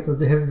 I think it's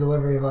his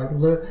delivery of like,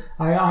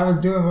 I was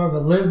doing well,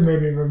 but Liz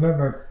made me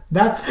remember.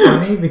 That's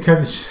funny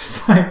because it's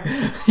just like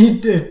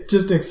he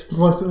just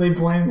explicitly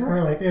blames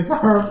her, like it's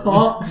her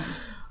fault.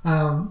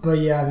 But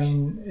yeah, I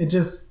mean,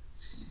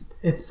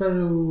 it's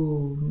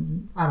so,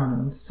 I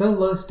don't know, so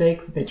low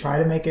stakes that they try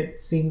to make it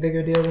seem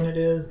bigger deal than it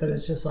is, that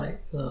it's just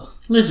like, ugh.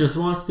 Liz just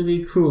wants to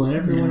be cool and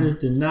everyone is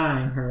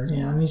denying her.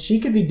 Yeah, I mean, she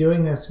could be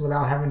doing this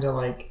without having to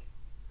like,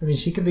 I mean,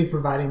 she could be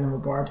providing them a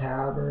bar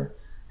tab or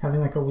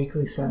having like a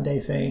weekly Sunday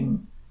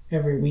thing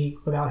every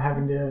week without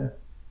having to,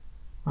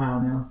 I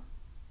don't know.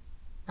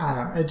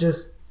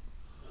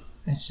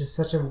 It's just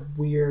such a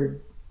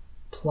weird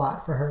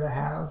plot for her to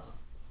have.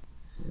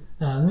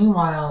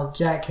 Meanwhile,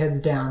 Jack heads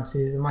down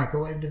to the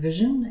microwave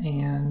division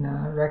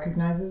and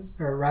recognizes,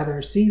 or rather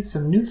sees,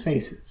 some new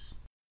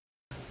faces.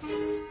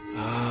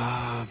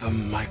 The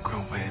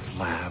microwave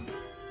lab.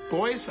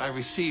 Boys, I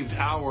received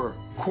our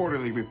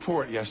quarterly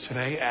report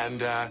yesterday,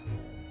 and,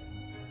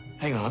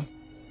 hang on.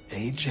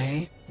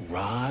 AJ,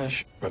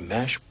 Raj,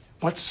 Ramesh,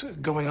 what's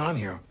going on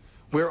here?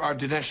 Where are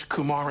Dinesh,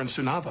 Kumar, and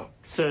Sunava?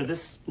 Sir,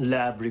 this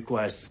lab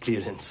requires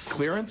clearance.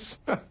 Clearance?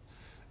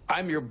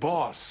 I'm your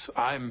boss.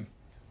 I'm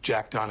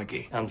Jack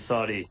Donaghy. I'm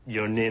sorry.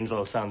 Your names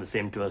all sound the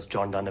same to us,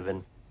 John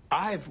Donovan.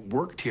 I've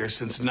worked here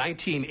since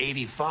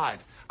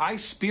 1985. I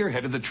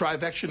spearheaded the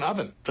Trivection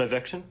oven.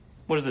 Trivection?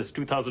 What is this,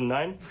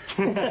 2009?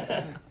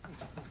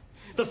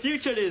 The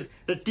future is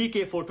the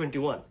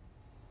TK421.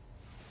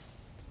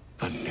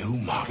 A new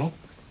model?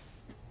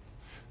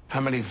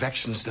 How many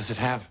Vections does it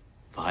have?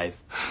 5.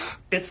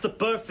 It's the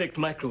perfect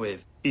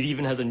microwave. It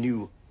even has a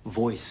new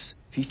voice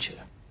feature.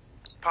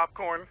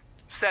 Popcorn,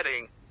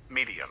 setting,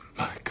 medium.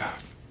 My God.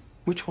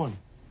 Which one?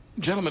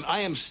 Gentlemen,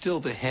 I am still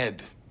the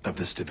head of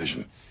this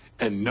division,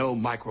 and no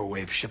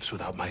microwave ships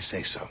without my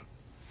say-so.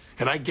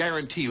 And I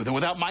guarantee you that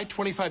without my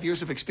 25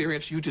 years of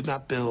experience, you did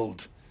not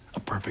build a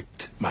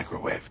perfect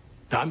microwave.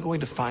 Now, I'm going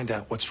to find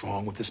out what's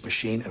wrong with this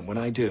machine, and when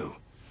I do,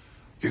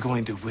 you're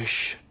going to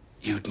wish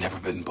you'd never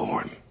been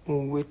born.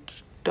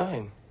 Which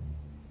time?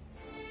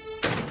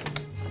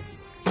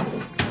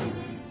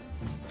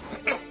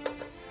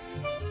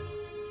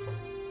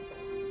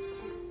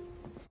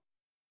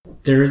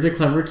 There is a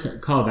clever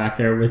callback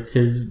there with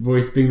his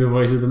voice being the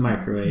voice of the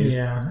microwave.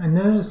 Yeah, and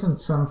then there's some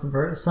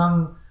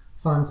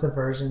fun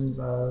subversions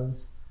of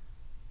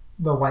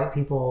the white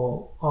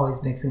people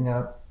always mixing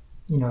up,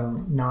 you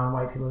know,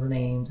 non-white people's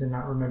names and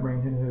not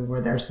remembering who where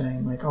they're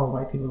saying like, oh,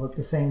 white people look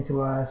the same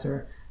to us,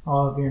 or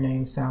all of your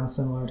names sound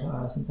similar to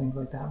us, and things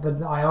like that.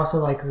 But I also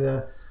like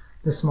the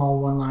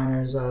small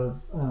one-liners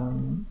of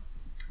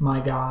my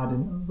God,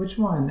 and which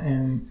one,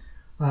 and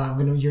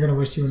you're gonna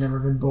wish you had never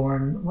been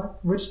born.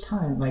 What? Which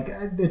time? Like,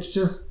 it's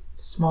just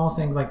small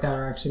things like that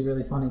are actually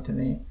really funny to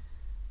me.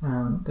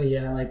 But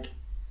yeah, like,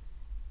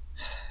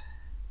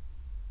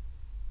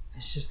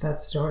 it's just that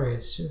story.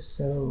 It's just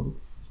so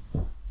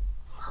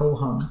ho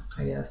hum,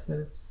 I guess, that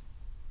it's,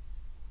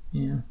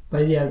 yeah.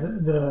 But yeah,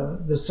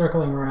 the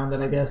circling around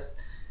that, I guess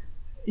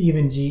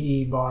even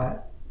GE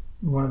bought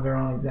one of their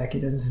own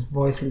executives'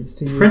 voices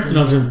to use. Princeton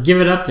will just give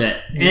it up to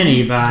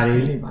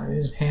anybody.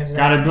 Just hand it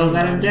Gotta build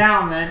that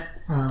endowment.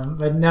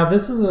 But now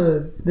this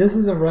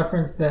is a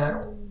reference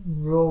that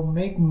will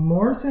make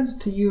more sense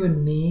to you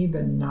and me,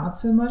 but not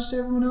so much to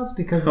everyone else,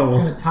 because it's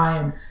going to tie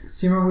in.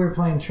 So you remember we were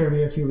playing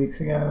trivia a few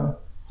weeks ago,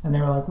 and they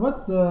were like,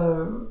 "What's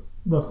the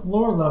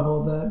floor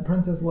level that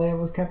Princess Leia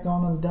was kept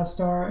on the Death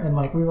Star?" And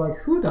like we were like,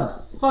 "Who the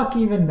fuck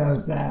even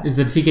knows that?" Is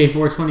the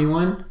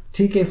TK421?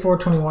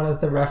 TK421 is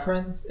the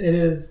reference. It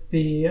is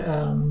the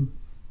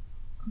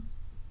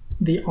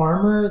the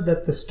armor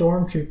that the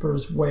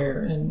stormtroopers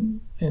wear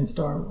in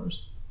Star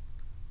Wars.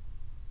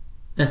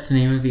 That's the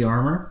name of the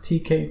armor?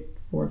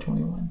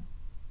 TK-421.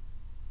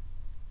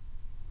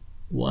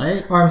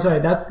 What? Or I'm sorry,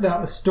 that's the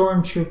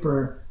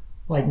stormtrooper,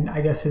 like,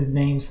 I guess his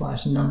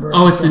name/number.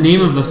 Oh, it's the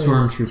name of a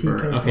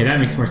stormtrooper. Okay, that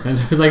makes more sense.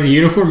 Because like the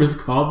uniform is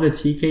called the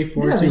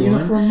TK-421. Yeah, the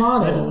uniform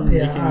model. That doesn't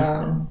make any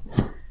sense.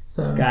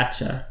 So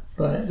gotcha.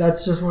 But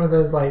that's just one of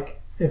those,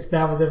 like, if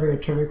that was ever a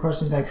trivia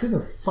question, like, who the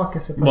fuck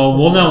is supposed to Well,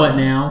 we'll know it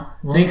now.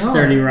 Thanks,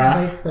 30 Rock.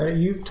 Thanks, 30.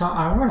 You've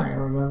taught. We're not going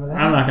to remember that.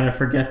 I'm not going to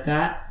forget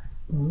that.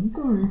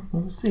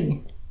 We'll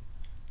see.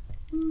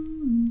 I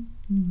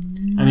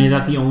mean, is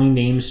that the only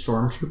named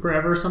stormtrooper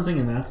ever or something,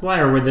 and that's why?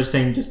 Or were they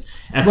saying just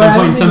at some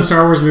point in some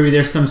Star Wars movie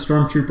there's some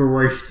stormtrooper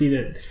where you see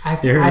that I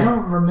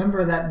don't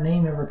remember that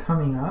name ever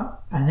coming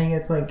up. I think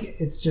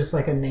it's just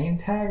like a name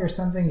tag or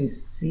something you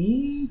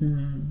see.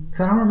 Because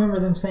I don't remember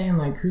them saying,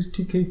 like, who's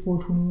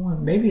 2K421?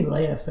 Maybe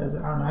Leia says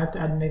it. I don't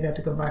know. I'd maybe have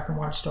to go back and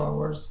watch Star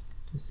Wars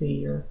to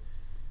see.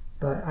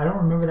 But I don't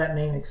remember that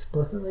name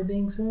explicitly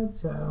being said,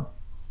 so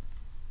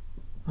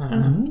I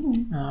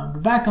don't know.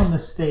 But back on the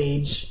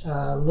stage,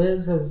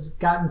 Liz has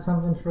gotten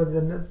something for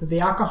the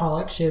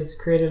alcoholic. She has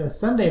created a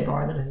Sunday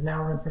bar that has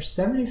now run for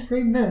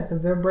 73 minutes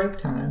of their break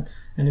time,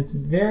 and it's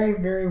very,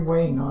 very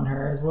weighing on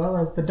her, as well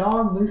as the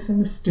dog loose in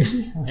the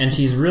studio. And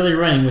she's really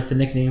running with the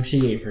nickname she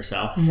gave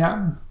herself.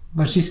 Yeah,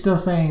 but she's still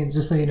saying,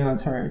 just so you know,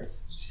 it's her.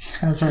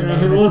 That's her name.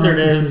 Who Lizard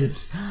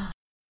is.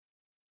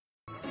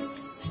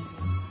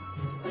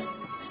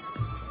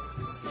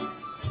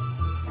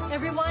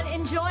 Everyone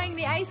enjoying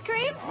the ice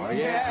cream? Oh,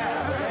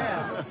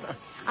 yeah.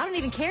 I don't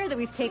even care that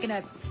we've taken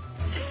a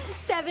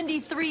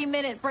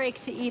 73-minute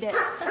break to eat it.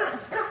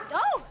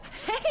 Oh,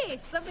 hey,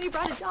 somebody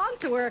brought a dog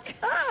to work.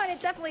 Oh, and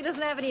it definitely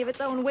doesn't have any of its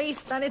own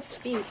waste on its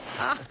feet.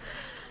 Ah.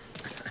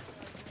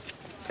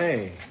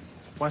 Hey,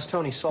 why's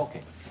Tony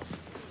sulking?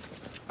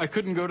 I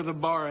couldn't go to the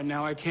bar, and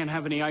now I can't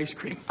have any ice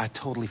cream. I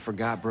totally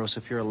forgot, Bros,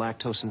 if you're a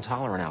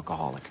lactose-intolerant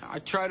alcoholic. I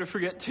try to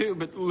forget, too,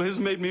 but Liz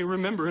made me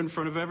remember in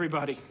front of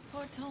everybody.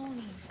 Poor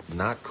Tony.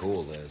 Not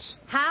cool, Liz.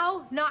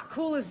 How not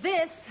cool is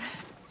this?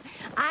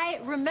 I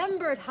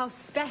remembered how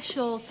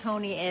special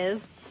Tony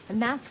is,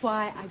 and that's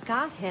why I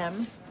got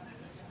him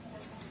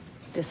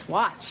this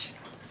watch.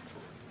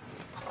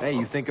 Hey,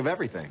 you think of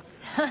everything.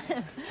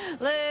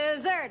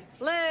 Lizard,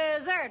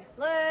 lizard,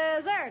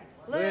 lizard,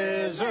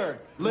 lizard,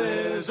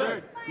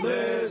 lizard, lizard,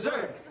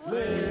 lizard,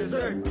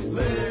 lizard,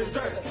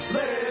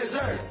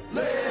 lizard,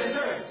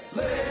 lizard,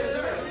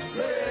 lizard,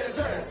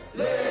 lizard,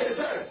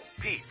 lizard.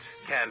 Pete,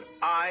 can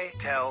I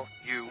tell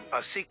you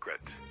a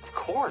secret? Of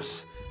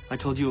course. I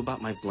told you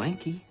about my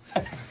blankie.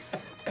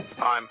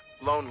 I'm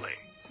lonely.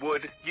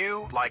 Would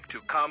you like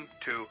to come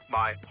to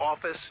my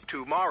office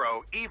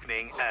tomorrow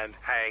evening and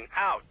hang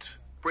out?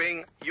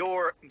 Bring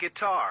your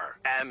guitar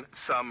and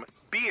some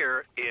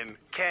beer in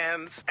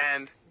cans,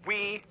 and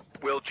we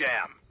will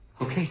jam.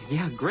 Okay,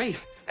 yeah, great.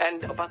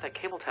 And about that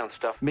Cabletown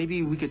stuff,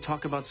 maybe we could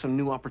talk about some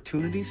new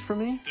opportunities for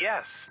me?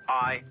 Yes,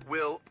 I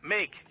will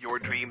make your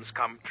dreams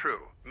come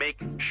true. Make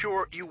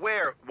sure you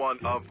wear one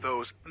of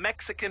those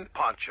Mexican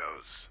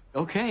ponchos.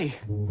 Okay.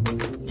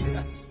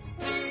 Yes.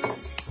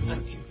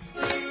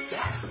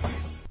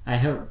 I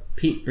hope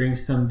Pete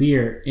brings some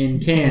beer in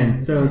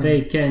cans so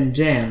they can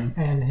jam.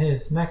 And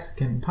his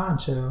Mexican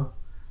poncho.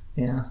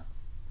 Yeah.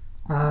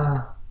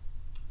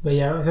 But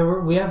yeah, so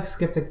we have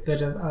skipped a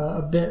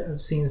bit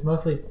of scenes,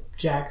 mostly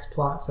Jack's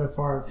plot so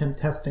far of him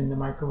testing the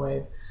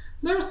microwave.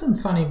 There are some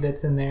funny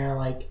bits in there,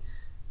 like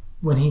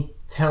when he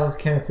tells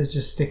Kenneth to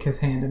just stick his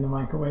hand in the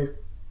microwave.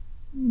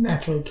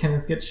 Naturally,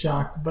 Kenneth gets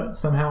shocked, but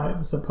somehow it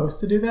was supposed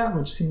to do that,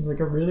 which seems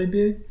like a really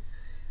big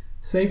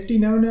safety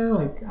no-no.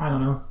 Like, I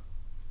don't know.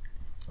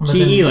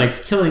 GE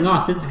likes killing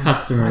off its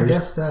customers. I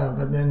guess so,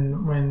 but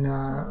then when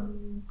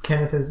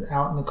Kenneth is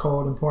out in the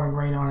cold and pouring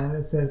rain on it,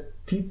 it says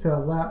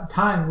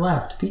time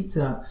left,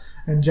 pizza.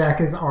 And Jack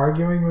is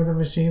arguing with the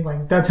machine,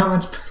 like, that's how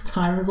much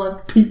time is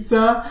left,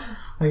 pizza?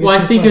 Like, well,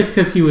 I think it's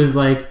because he was,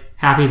 like,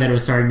 happy that it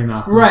was starting to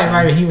malfunction.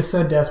 Right. He was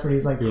so desperate.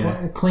 He's, like,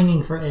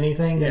 clinging for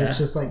anything that it's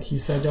just, like,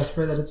 he's so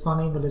desperate that it's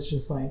funny, but it's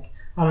just, like,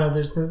 I don't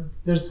know,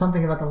 there's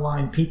something about the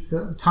line,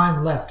 pizza,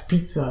 time left,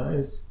 pizza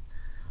is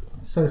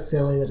so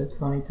silly that it's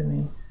funny to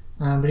me.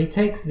 But he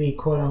takes the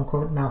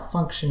quote-unquote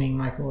malfunctioning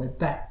microwave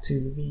back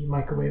to the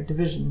microwave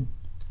division.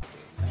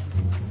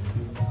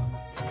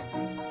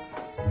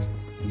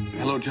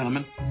 Hello,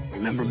 gentlemen.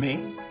 Remember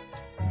me?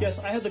 Yes,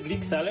 I have the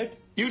Greek salad.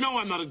 You know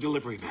I'm not a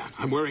delivery man.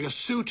 I'm wearing a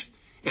suit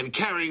and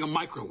carrying a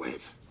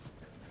microwave.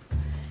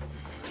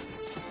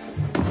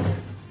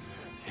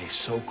 A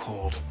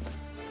so-called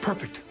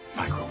perfect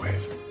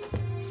microwave.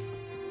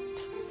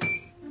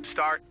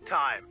 Start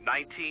time,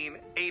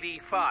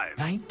 1985.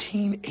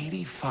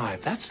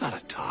 1985? That's not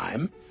a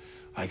time.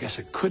 I guess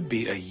it could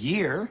be a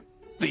year.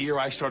 The year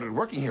I started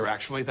working here,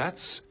 actually.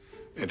 That's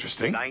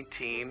interesting.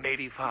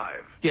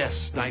 1985.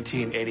 Yes,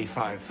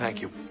 1985.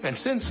 Thank you. And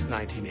since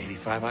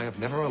 1985, I have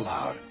never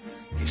allowed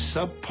a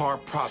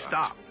subpar product.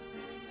 Stop.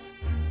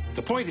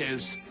 The point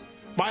is,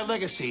 my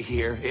legacy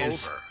here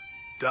is... Over.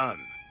 Done.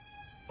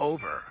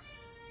 Over.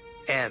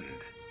 end.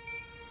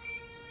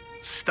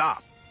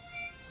 Stop.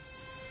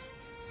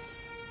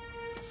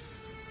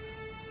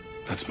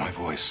 That's my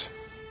voice.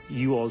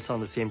 You all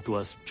sound the same to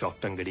us, Chalk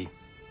Tangadi.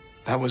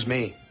 That was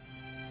me.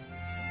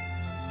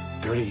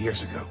 30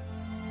 years ago.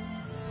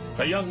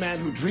 A young man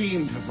who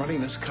dreamed of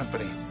running this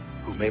company,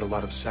 who made a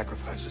lot of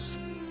sacrifices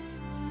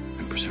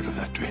in pursuit of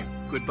that dream.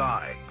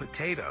 Goodbye,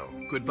 potato.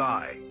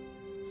 Goodbye.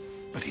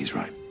 But he's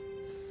right.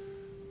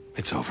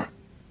 It's over.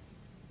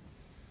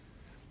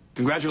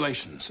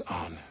 Congratulations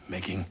on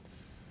making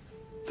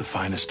the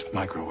finest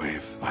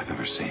microwave I've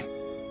ever seen.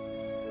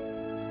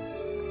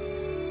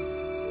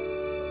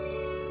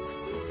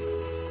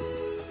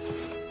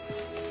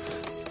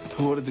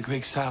 Who ordered the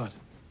Greek salad?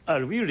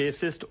 Are we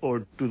racist,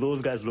 or do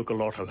those guys look a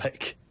lot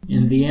alike?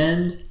 In the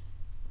end,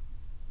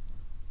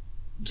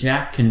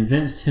 Jack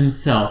convinced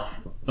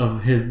himself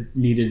of his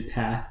needed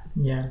path.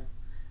 Yeah.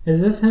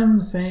 Is this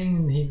him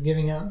saying he's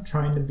giving up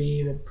trying to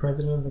be the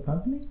president of the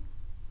company?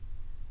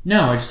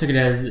 No, I just took it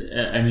as,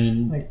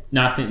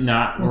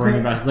 not worrying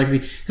about his legacy.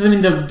 Because,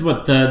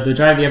 the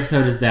drive of the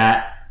episode is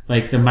that,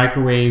 the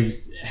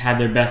microwaves had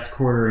their best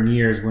quarter in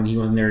years when he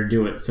wasn't there to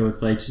do it. So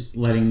it's, just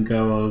letting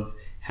go of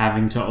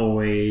having to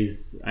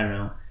always,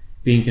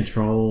 be in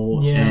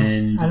control. Yeah.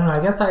 And I don't know.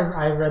 I guess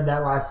I read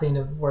that last scene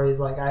of where he's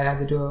like, I had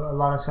to do a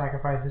lot of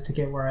sacrifices to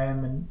get where I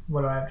am, and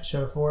what do I have to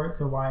show for it?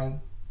 So why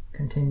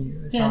continue?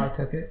 Is how I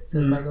took it.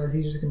 So it's is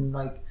he just going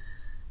to,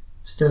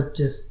 still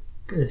just...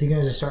 Is he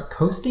going to just start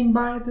coasting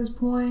by at this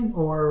point,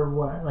 or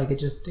what?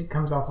 It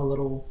comes off a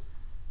little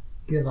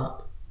give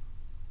up.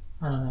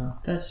 I don't know.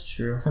 That's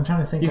true. So I'm trying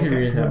to think. You can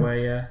read it that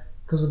way, yeah.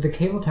 Because with the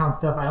Cabletown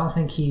stuff, I don't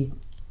think he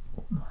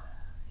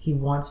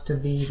wants to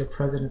be the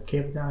president of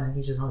Cabletown. I think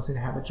he just wants to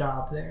have a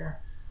job there.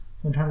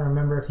 So I'm trying to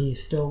remember if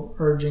he's still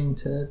urging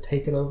to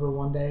take it over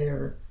one day,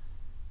 or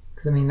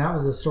because that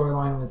was a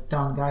storyline with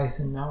Don Geiss,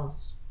 and that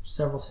was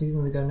several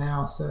seasons ago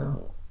now.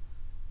 So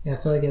yeah, I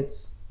feel like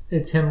it's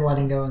him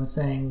letting go and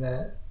saying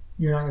that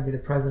you're not going to be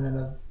the president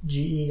of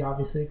GE,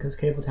 obviously, because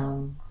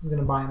Cabletown is going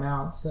to buy him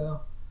out.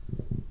 So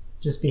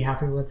just be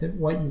happy with it.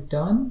 What you've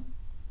done,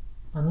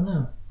 I don't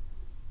know.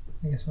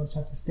 I guess we'll just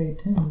have to stay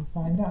tuned and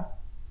find out.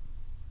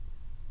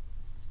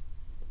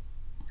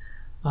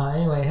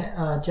 Anyway,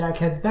 Jack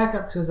heads back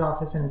up to his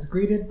office and is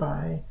greeted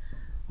by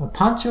a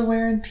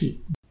poncho-wearing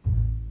Pete.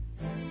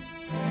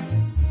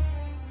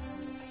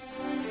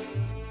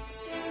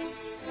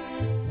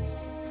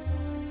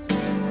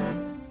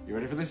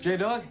 For this,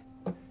 J-Dog?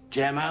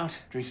 Jam out,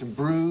 drink some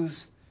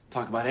brews,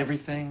 talk about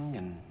everything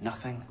and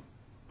nothing.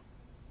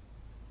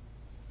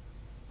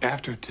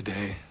 After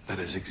today, that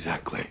is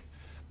exactly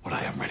what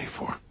I am ready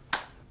for.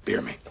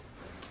 Beer me.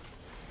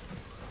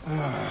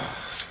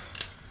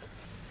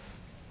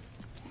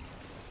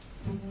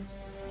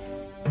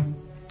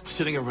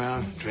 Sitting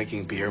around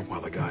drinking beer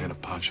while a guy in a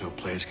poncho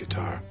plays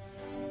guitar.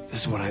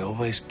 This is what I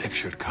always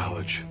pictured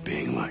college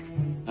being like.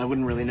 I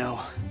wouldn't really know.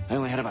 I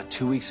only had about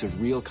 2 weeks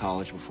of real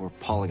college before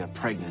Paula got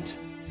pregnant.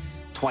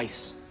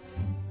 Twice.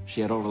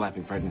 She had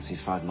overlapping pregnancies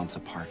 5 months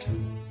apart.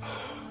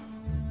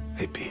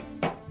 Hey, Pete.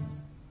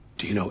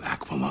 Do you know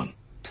Aqualung?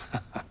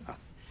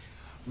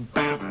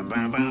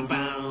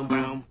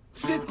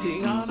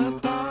 Sitting on a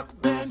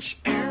park bench.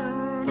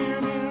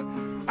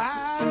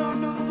 I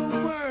don't know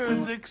the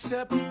words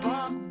except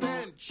park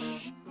bench.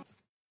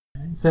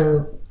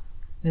 So,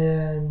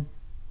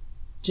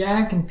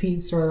 Jack and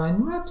Pete's storyline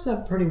wraps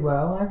up pretty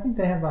well. I think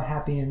they have a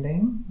happy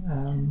ending.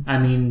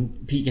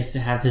 Pete gets to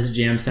have his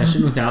jam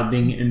session without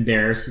being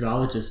embarrassed at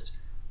all. It just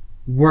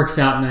works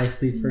out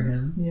nicely for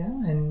him. Yeah,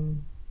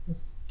 and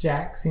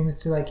Jack seems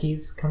to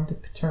he's come to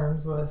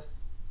terms with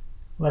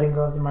letting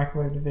go of the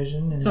microwave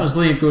division. And so he's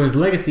letting go of his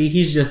legacy.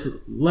 He's just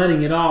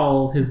letting it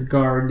all, his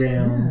guard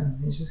down.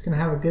 Yeah, he's just going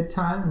to have a good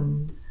time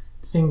and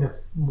sing the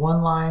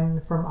one line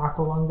from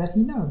Aqualung that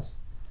he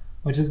knows.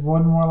 Which is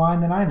one more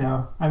line than I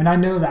know. I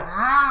know the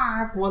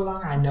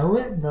Aqualung. I know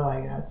it,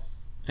 but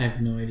that's... I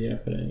have no idea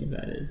what any of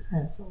that is.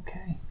 That's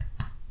okay.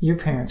 Your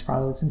parents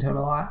probably listen to it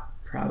a lot.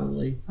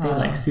 Probably. They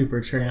like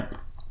Supertramp.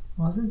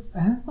 Was it?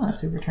 That's not a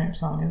Supertramp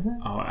song, is it?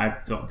 Oh, I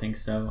don't think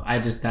so.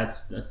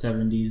 That's a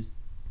 70s.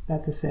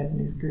 That's a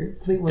 70s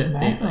group. Fleetwood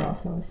Mac are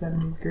also a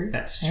 70s group.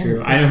 That's true.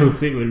 I know who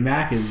Fleetwood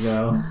Mac is,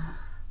 though.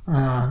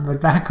 But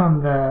back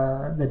on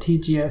the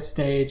TGS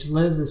stage,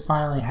 Liz has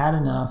finally had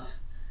enough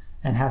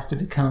and has to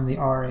become the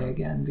RA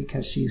again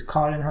because she's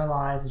caught in her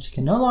lies and she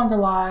can no longer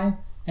lie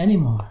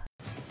anymore.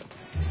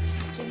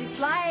 Jimmy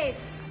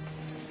Slice,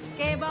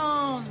 Gay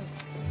Bones,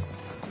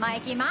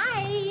 Mikey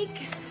Mike.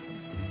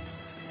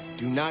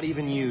 Do not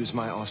even use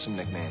my awesome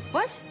nickname.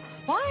 What?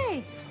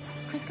 Why?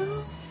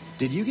 Crisco?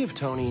 Did you give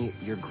Tony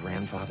your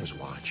grandfather's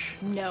watch?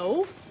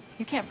 No.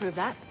 You can't prove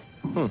that.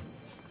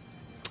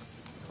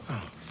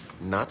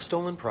 Not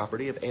stolen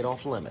property of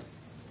Adolf Lemon.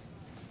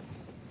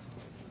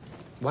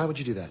 Why would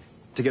you do that?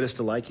 To get us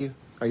to like you?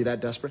 Are you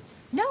that desperate?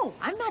 No,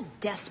 I'm not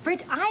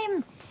desperate.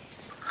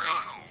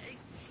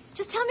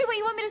 Just tell me what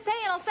you want me to say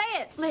and I'll say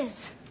it.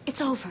 Liz,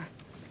 it's over.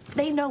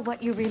 They know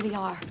what you really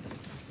are.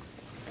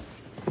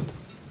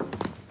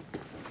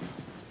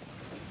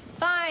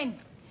 Fine.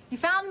 You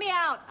found me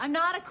out. I'm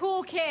not a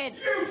cool kid.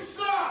 You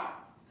suck!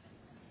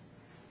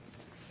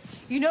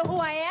 You know who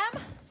I am?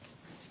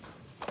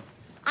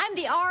 I'm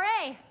the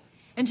RA.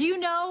 And do you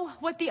know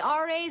what the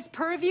RA's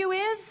purview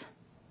is?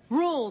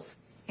 Rules.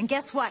 And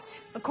guess what?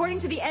 According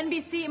to the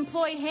NBC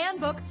Employee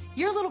Handbook,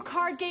 your little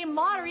card game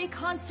lottery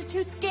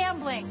constitutes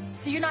gambling.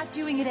 So you're not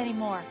doing it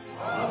anymore.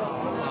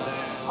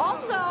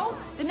 Also,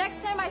 the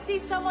next time I see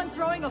someone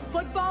throwing a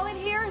football in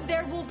here,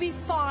 there will be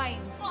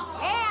fines.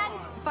 And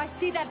if I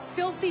see that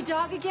filthy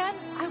dog again,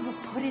 I will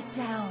put it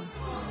down.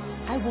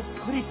 I will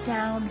put it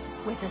down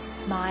with a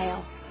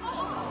smile.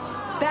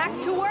 Back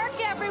to work,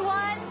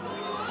 everyone!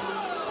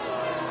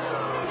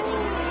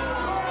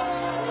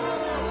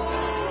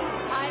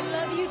 I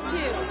love you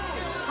too.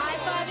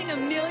 High-fiving a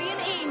million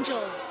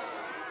angels.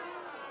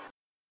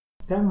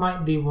 That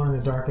might be one of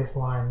the darkest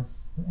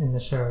lines in the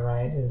show,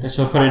 right? That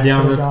she'll put it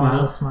down with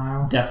a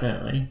smile?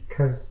 Definitely.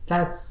 Because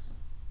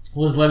that's...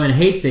 Liz Lemon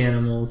hates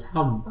animals.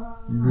 How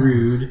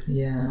rude.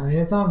 Yeah, I mean,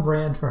 it's on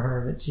brand for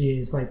her, but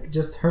geez, like,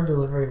 just her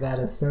delivery of that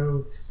is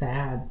so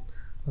sad.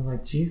 I'm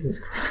like, Jesus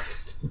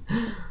Christ.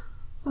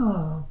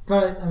 Oh,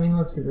 but, I mean,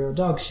 let's be real.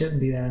 Dogs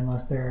shouldn't be there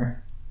unless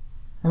they're...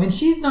 I mean,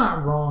 she's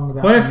not wrong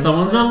about... What if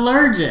someone's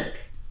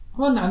allergic?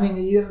 Well, I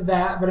mean,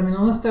 that, but I mean,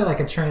 unless they're like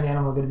a trained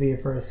animal going to be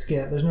for a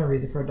skit, there's no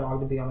reason for a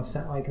dog to be on a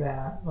set like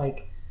that.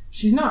 Like,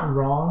 she's not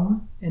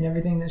wrong in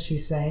everything that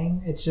she's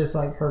saying. It's just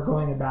like her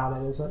going about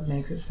it is what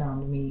makes it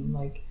sound mean.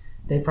 Like,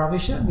 they probably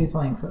shouldn't be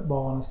playing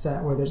football on a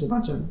set where there's a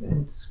bunch of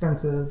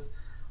expensive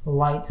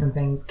lights and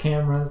things,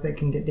 cameras that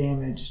can get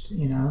damaged,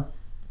 you know?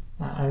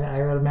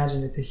 I would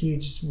imagine it's a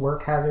huge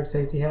work hazard,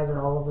 safety hazard,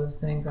 all of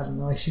those things. I don't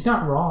know. Like, she's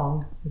not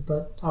wrong,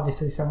 but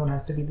obviously someone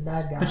has to be the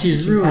bad guy. But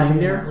she's ruining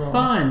their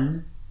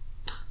fun.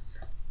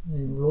 I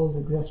mean, rules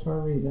exist for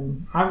a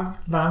reason. I'm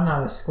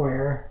not a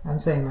square. I'm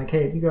saying, like,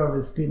 hey, if you go over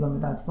the speed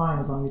limit, that's fine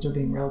as long as you're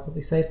being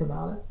relatively safe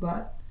about it.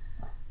 But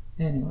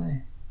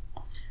anyway.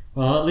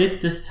 Well, at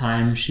least this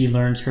time she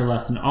learns her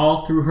lesson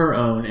all through her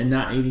own and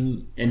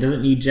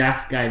doesn't need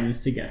Jack's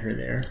guidance to get her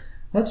there.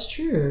 That's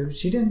true.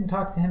 She didn't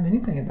talk to him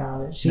anything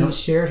about it. She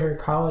shared her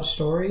college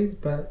stories,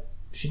 but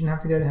she didn't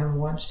have to go to him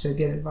once to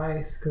get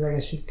advice because I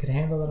guess she could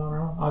handle it on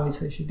her own.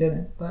 Obviously, she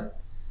didn't,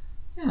 but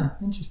yeah,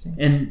 interesting.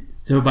 And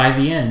so by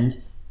the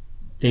end,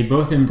 they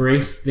both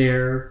embrace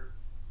their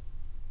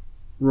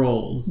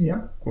roles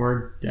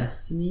or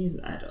destinies.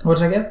 I don't know.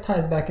 Which I guess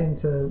ties back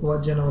into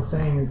what Jenna was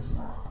saying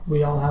is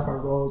we all have our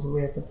roles that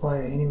we have to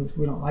play, and even if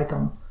we don't like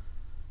them,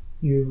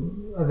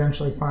 you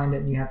eventually find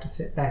it and you have to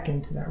fit back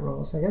into that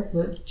role. So I guess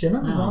that Jenna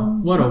was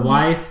on. What a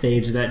wise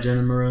sage that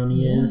Jenna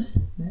Maroney is.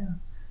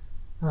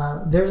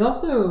 Yeah. There's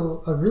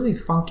also a really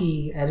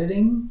funky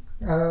editing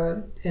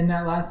in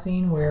that last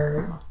scene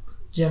where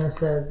Jenna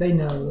says, they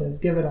know, Liz,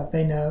 give it up,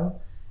 they know.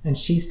 And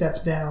she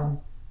steps down,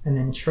 and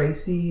then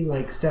Tracy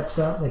steps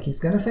up like he's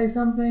going to say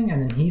something,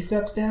 and then he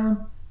steps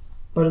down.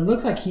 But it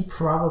looks like he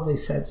probably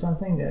said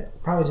something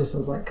that probably just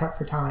was cut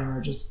for time or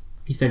just...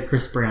 He said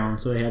Chris Brown,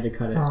 so they had to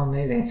cut it. Oh,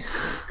 maybe.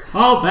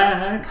 Call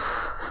back!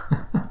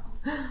 I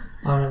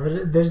don't know,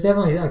 but there's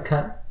definitely a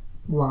cut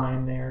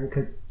line there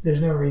because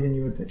there's no reason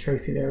you would put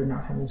Tracy there and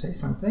not have him say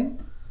something.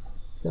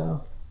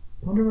 So,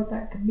 I wonder what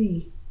that could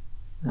be.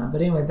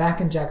 But anyway,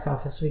 back in Jack's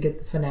office, we get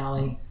the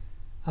finale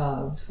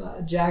of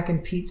Jack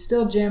and Pete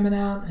still jamming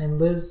out, and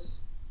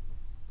Liz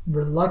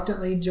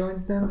reluctantly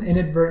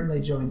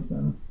inadvertently joins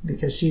them,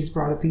 because she's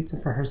brought a pizza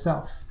for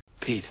herself.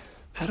 Pete,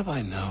 how do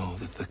I know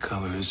that the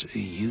colors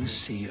you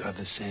see are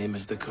the same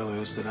as the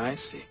colors that I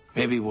see?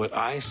 Maybe what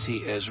I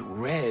see as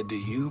red,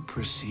 you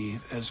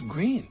perceive as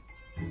green.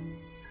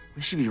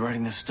 We should be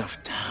writing this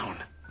stuff down.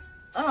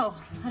 Oh,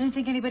 I didn't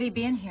think anybody'd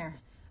be in here.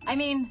 I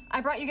mean,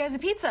 I brought you guys a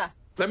pizza.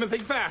 Lemon,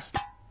 think fast.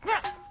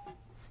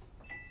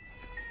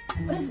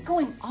 What is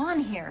going on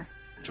here?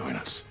 Join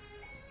us.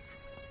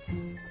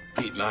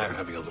 Pete and I are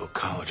having a little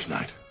college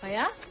night. Oh,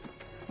 yeah?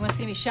 You want to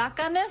see me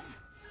shotgun this?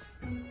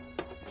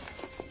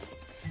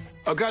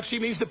 Oh, God, she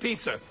means the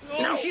pizza.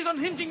 Oh, no. She's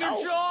unhinging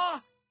your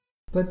jaw!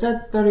 But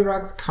that's 30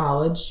 Rock's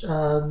college.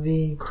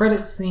 The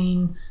credit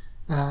scene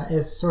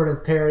is sort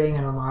of parodying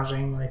and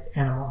homaging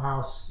Animal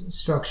House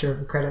structure of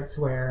the credits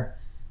where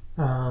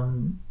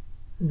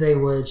they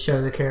would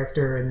show the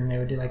character and then they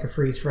would do a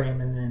freeze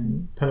frame and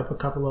then put up a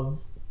couple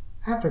of...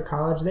 After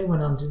college, they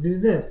went on to do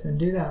this and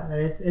do that.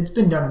 It's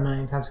been done a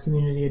million times.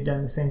 Community had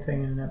done the same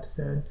thing in an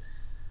episode.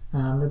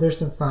 But there's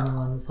some fun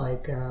ones,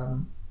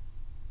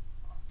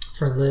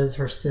 for Liz,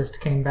 her cyst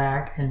came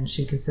back and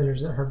she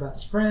considers it her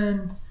best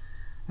friend.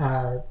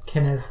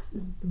 Kenneth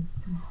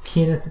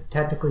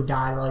technically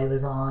died while he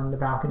was on the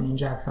balcony in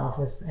Jack's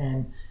office,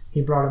 and he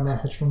brought a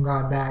message from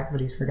God back,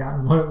 but he's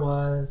forgotten what it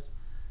was.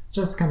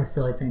 Just kind of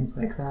silly things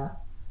like that.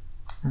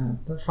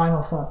 But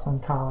final thoughts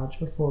on college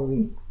before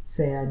we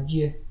say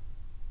adieu.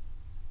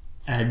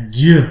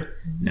 Adieu.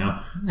 No.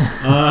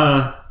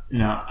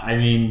 No, I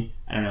mean,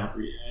 I don't know.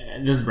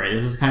 This is right.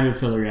 This was kind of a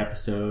fillery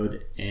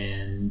episode,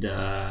 and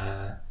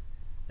at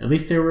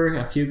least there were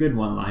a few good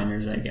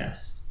one-liners, I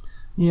guess.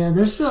 Yeah,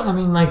 there's still,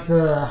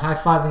 the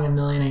high-fiving a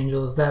million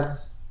angels,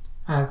 that's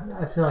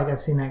I feel like I've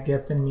seen that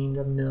gift and memed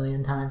a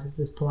million times at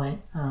this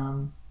point.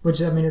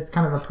 Which, I mean, it's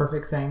kind of a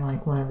perfect thing.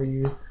 Like, whenever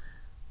you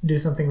do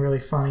something really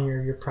funny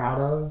or you're proud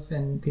of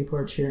and people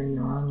are cheering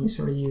you on, you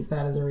sort of use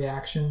that as a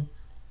reaction.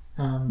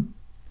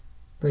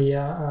 But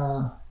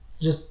yeah,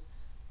 just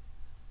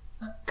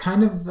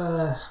kind of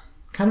a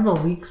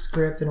weak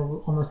script and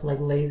almost like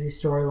lazy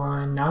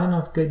storyline. Not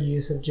enough good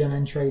use of Jenna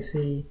and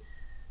Tracy.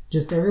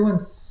 Just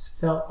everyone's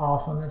felt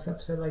off on this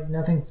episode. Like,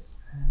 nothing.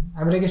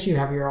 I mean, I guess you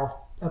have your off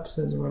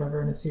episodes or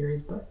whatever in a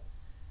series, but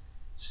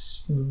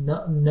just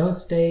no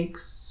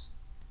stakes,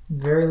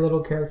 very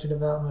little character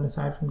development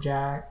aside from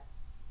Jack,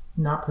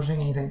 not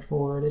pushing anything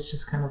forward. It's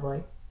just kind of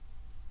like,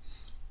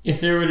 if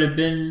there would have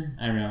been,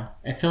 I don't know,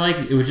 I feel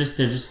like there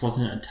just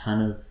wasn't a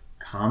ton of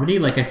comedy.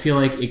 Like, I feel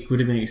like it would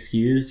have been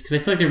excused, because I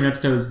feel like there have been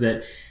episodes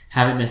that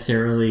haven't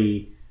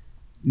necessarily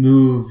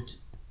moved,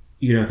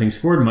 things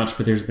forward much,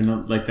 but there's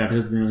been, like, the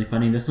episode's been really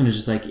funny. This one is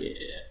just like, it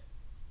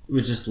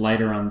was just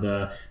lighter on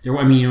I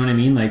mean, you know what I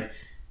mean? Like,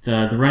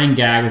 the running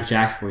gag with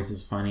Jack's voice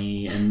is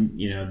funny, and,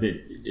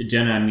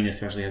 Jenna, I mean,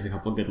 especially has a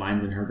couple of good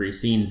lines in her brief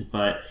scenes,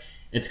 but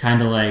it's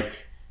kind of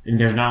like, and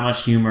there's not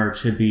much humor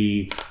to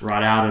be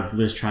brought out of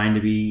Liz trying to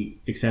be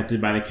accepted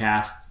by the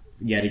cast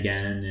yet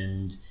again,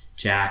 and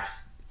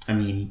Jack's, I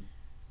mean,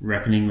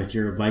 reckoning with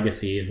your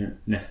legacy isn't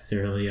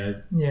necessarily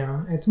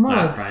it's more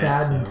like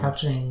sad and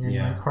touching and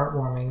like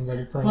heartwarming, but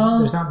it's like,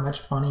 there's not much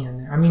funny in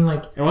there. I mean,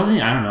 like, it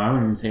wasn't, I don't know, I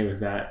wouldn't even say it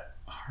was that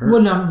hurt.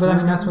 Well, no, but I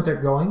mean, that's what they're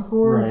going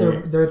for.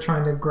 Right. They're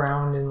trying to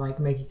ground and like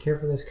make you care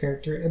for this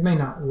character. It may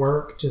not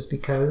work just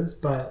because,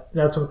 but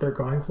that's what they're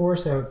going for.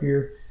 So if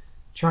you're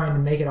trying to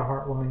make it a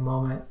heartwarming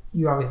moment,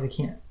 you obviously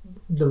can't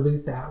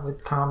dilute that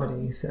with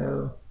comedy.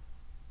 So,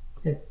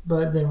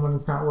 but then when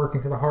it's not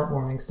working for the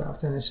heartwarming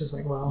stuff, then it's just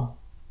like, well,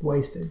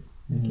 wasted.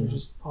 Like, you're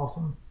just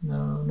awesome.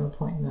 No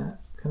point in that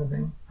kind of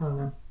thing. I don't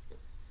know.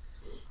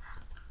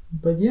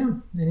 But yeah,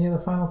 any other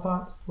final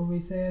thoughts before we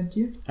say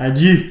adieu?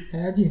 Adieu.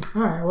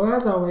 All right. Well,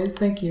 as always,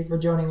 thank you for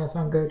joining us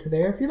on Go To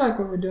There. If you like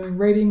what we're doing,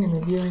 rating and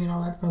reviewing and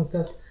all that fun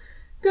stuff,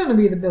 going to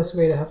be the best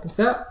way to help us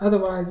out.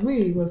 Otherwise,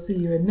 we will see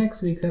you in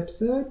next week's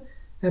episode.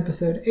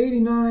 Episode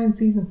 89,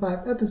 Season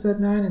 5, Episode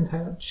 9,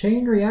 entitled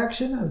Chain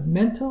Reaction of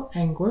Mental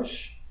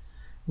Anguish,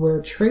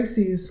 where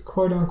Tracy's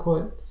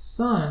quote-unquote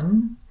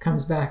son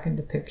comes back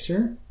into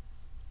picture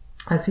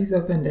as he's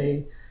opened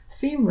a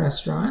theme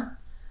restaurant.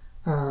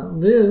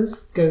 Liz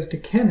goes to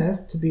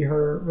Kenneth to be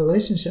her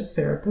relationship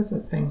therapist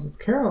as things with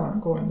Carol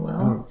aren't going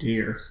well. Oh,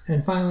 dear.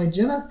 And finally,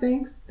 Jenna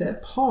thinks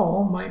that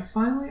Paul might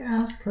finally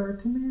ask her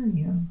to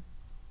marry him.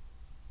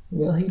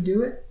 Will he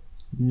do it?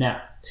 No.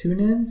 Tune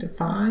in to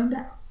find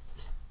out.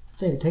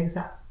 David, take us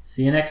out.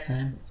 See you next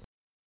time.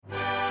 Come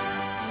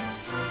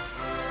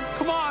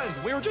on,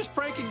 we were just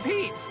pranking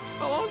Pete.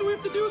 How long do we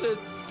have to do this?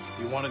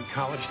 You wanted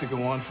college to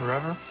go on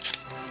forever?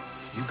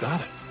 You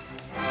got it.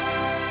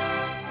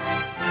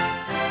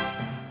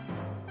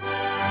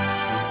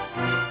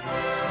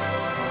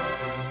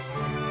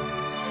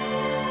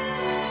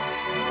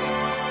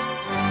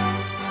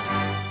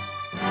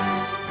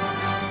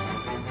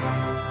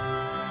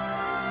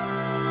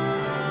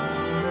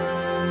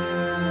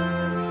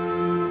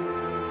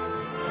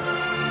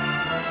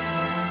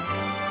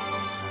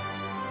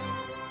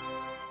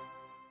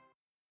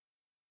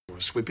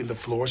 Sweeping the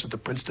floors at the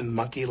Princeton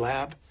Monkey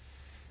Lab.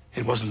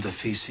 It wasn't the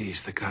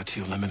feces that got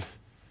you, Lemon.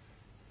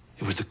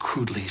 It was the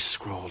crudely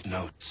scrawled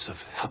notes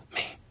of "help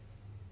me."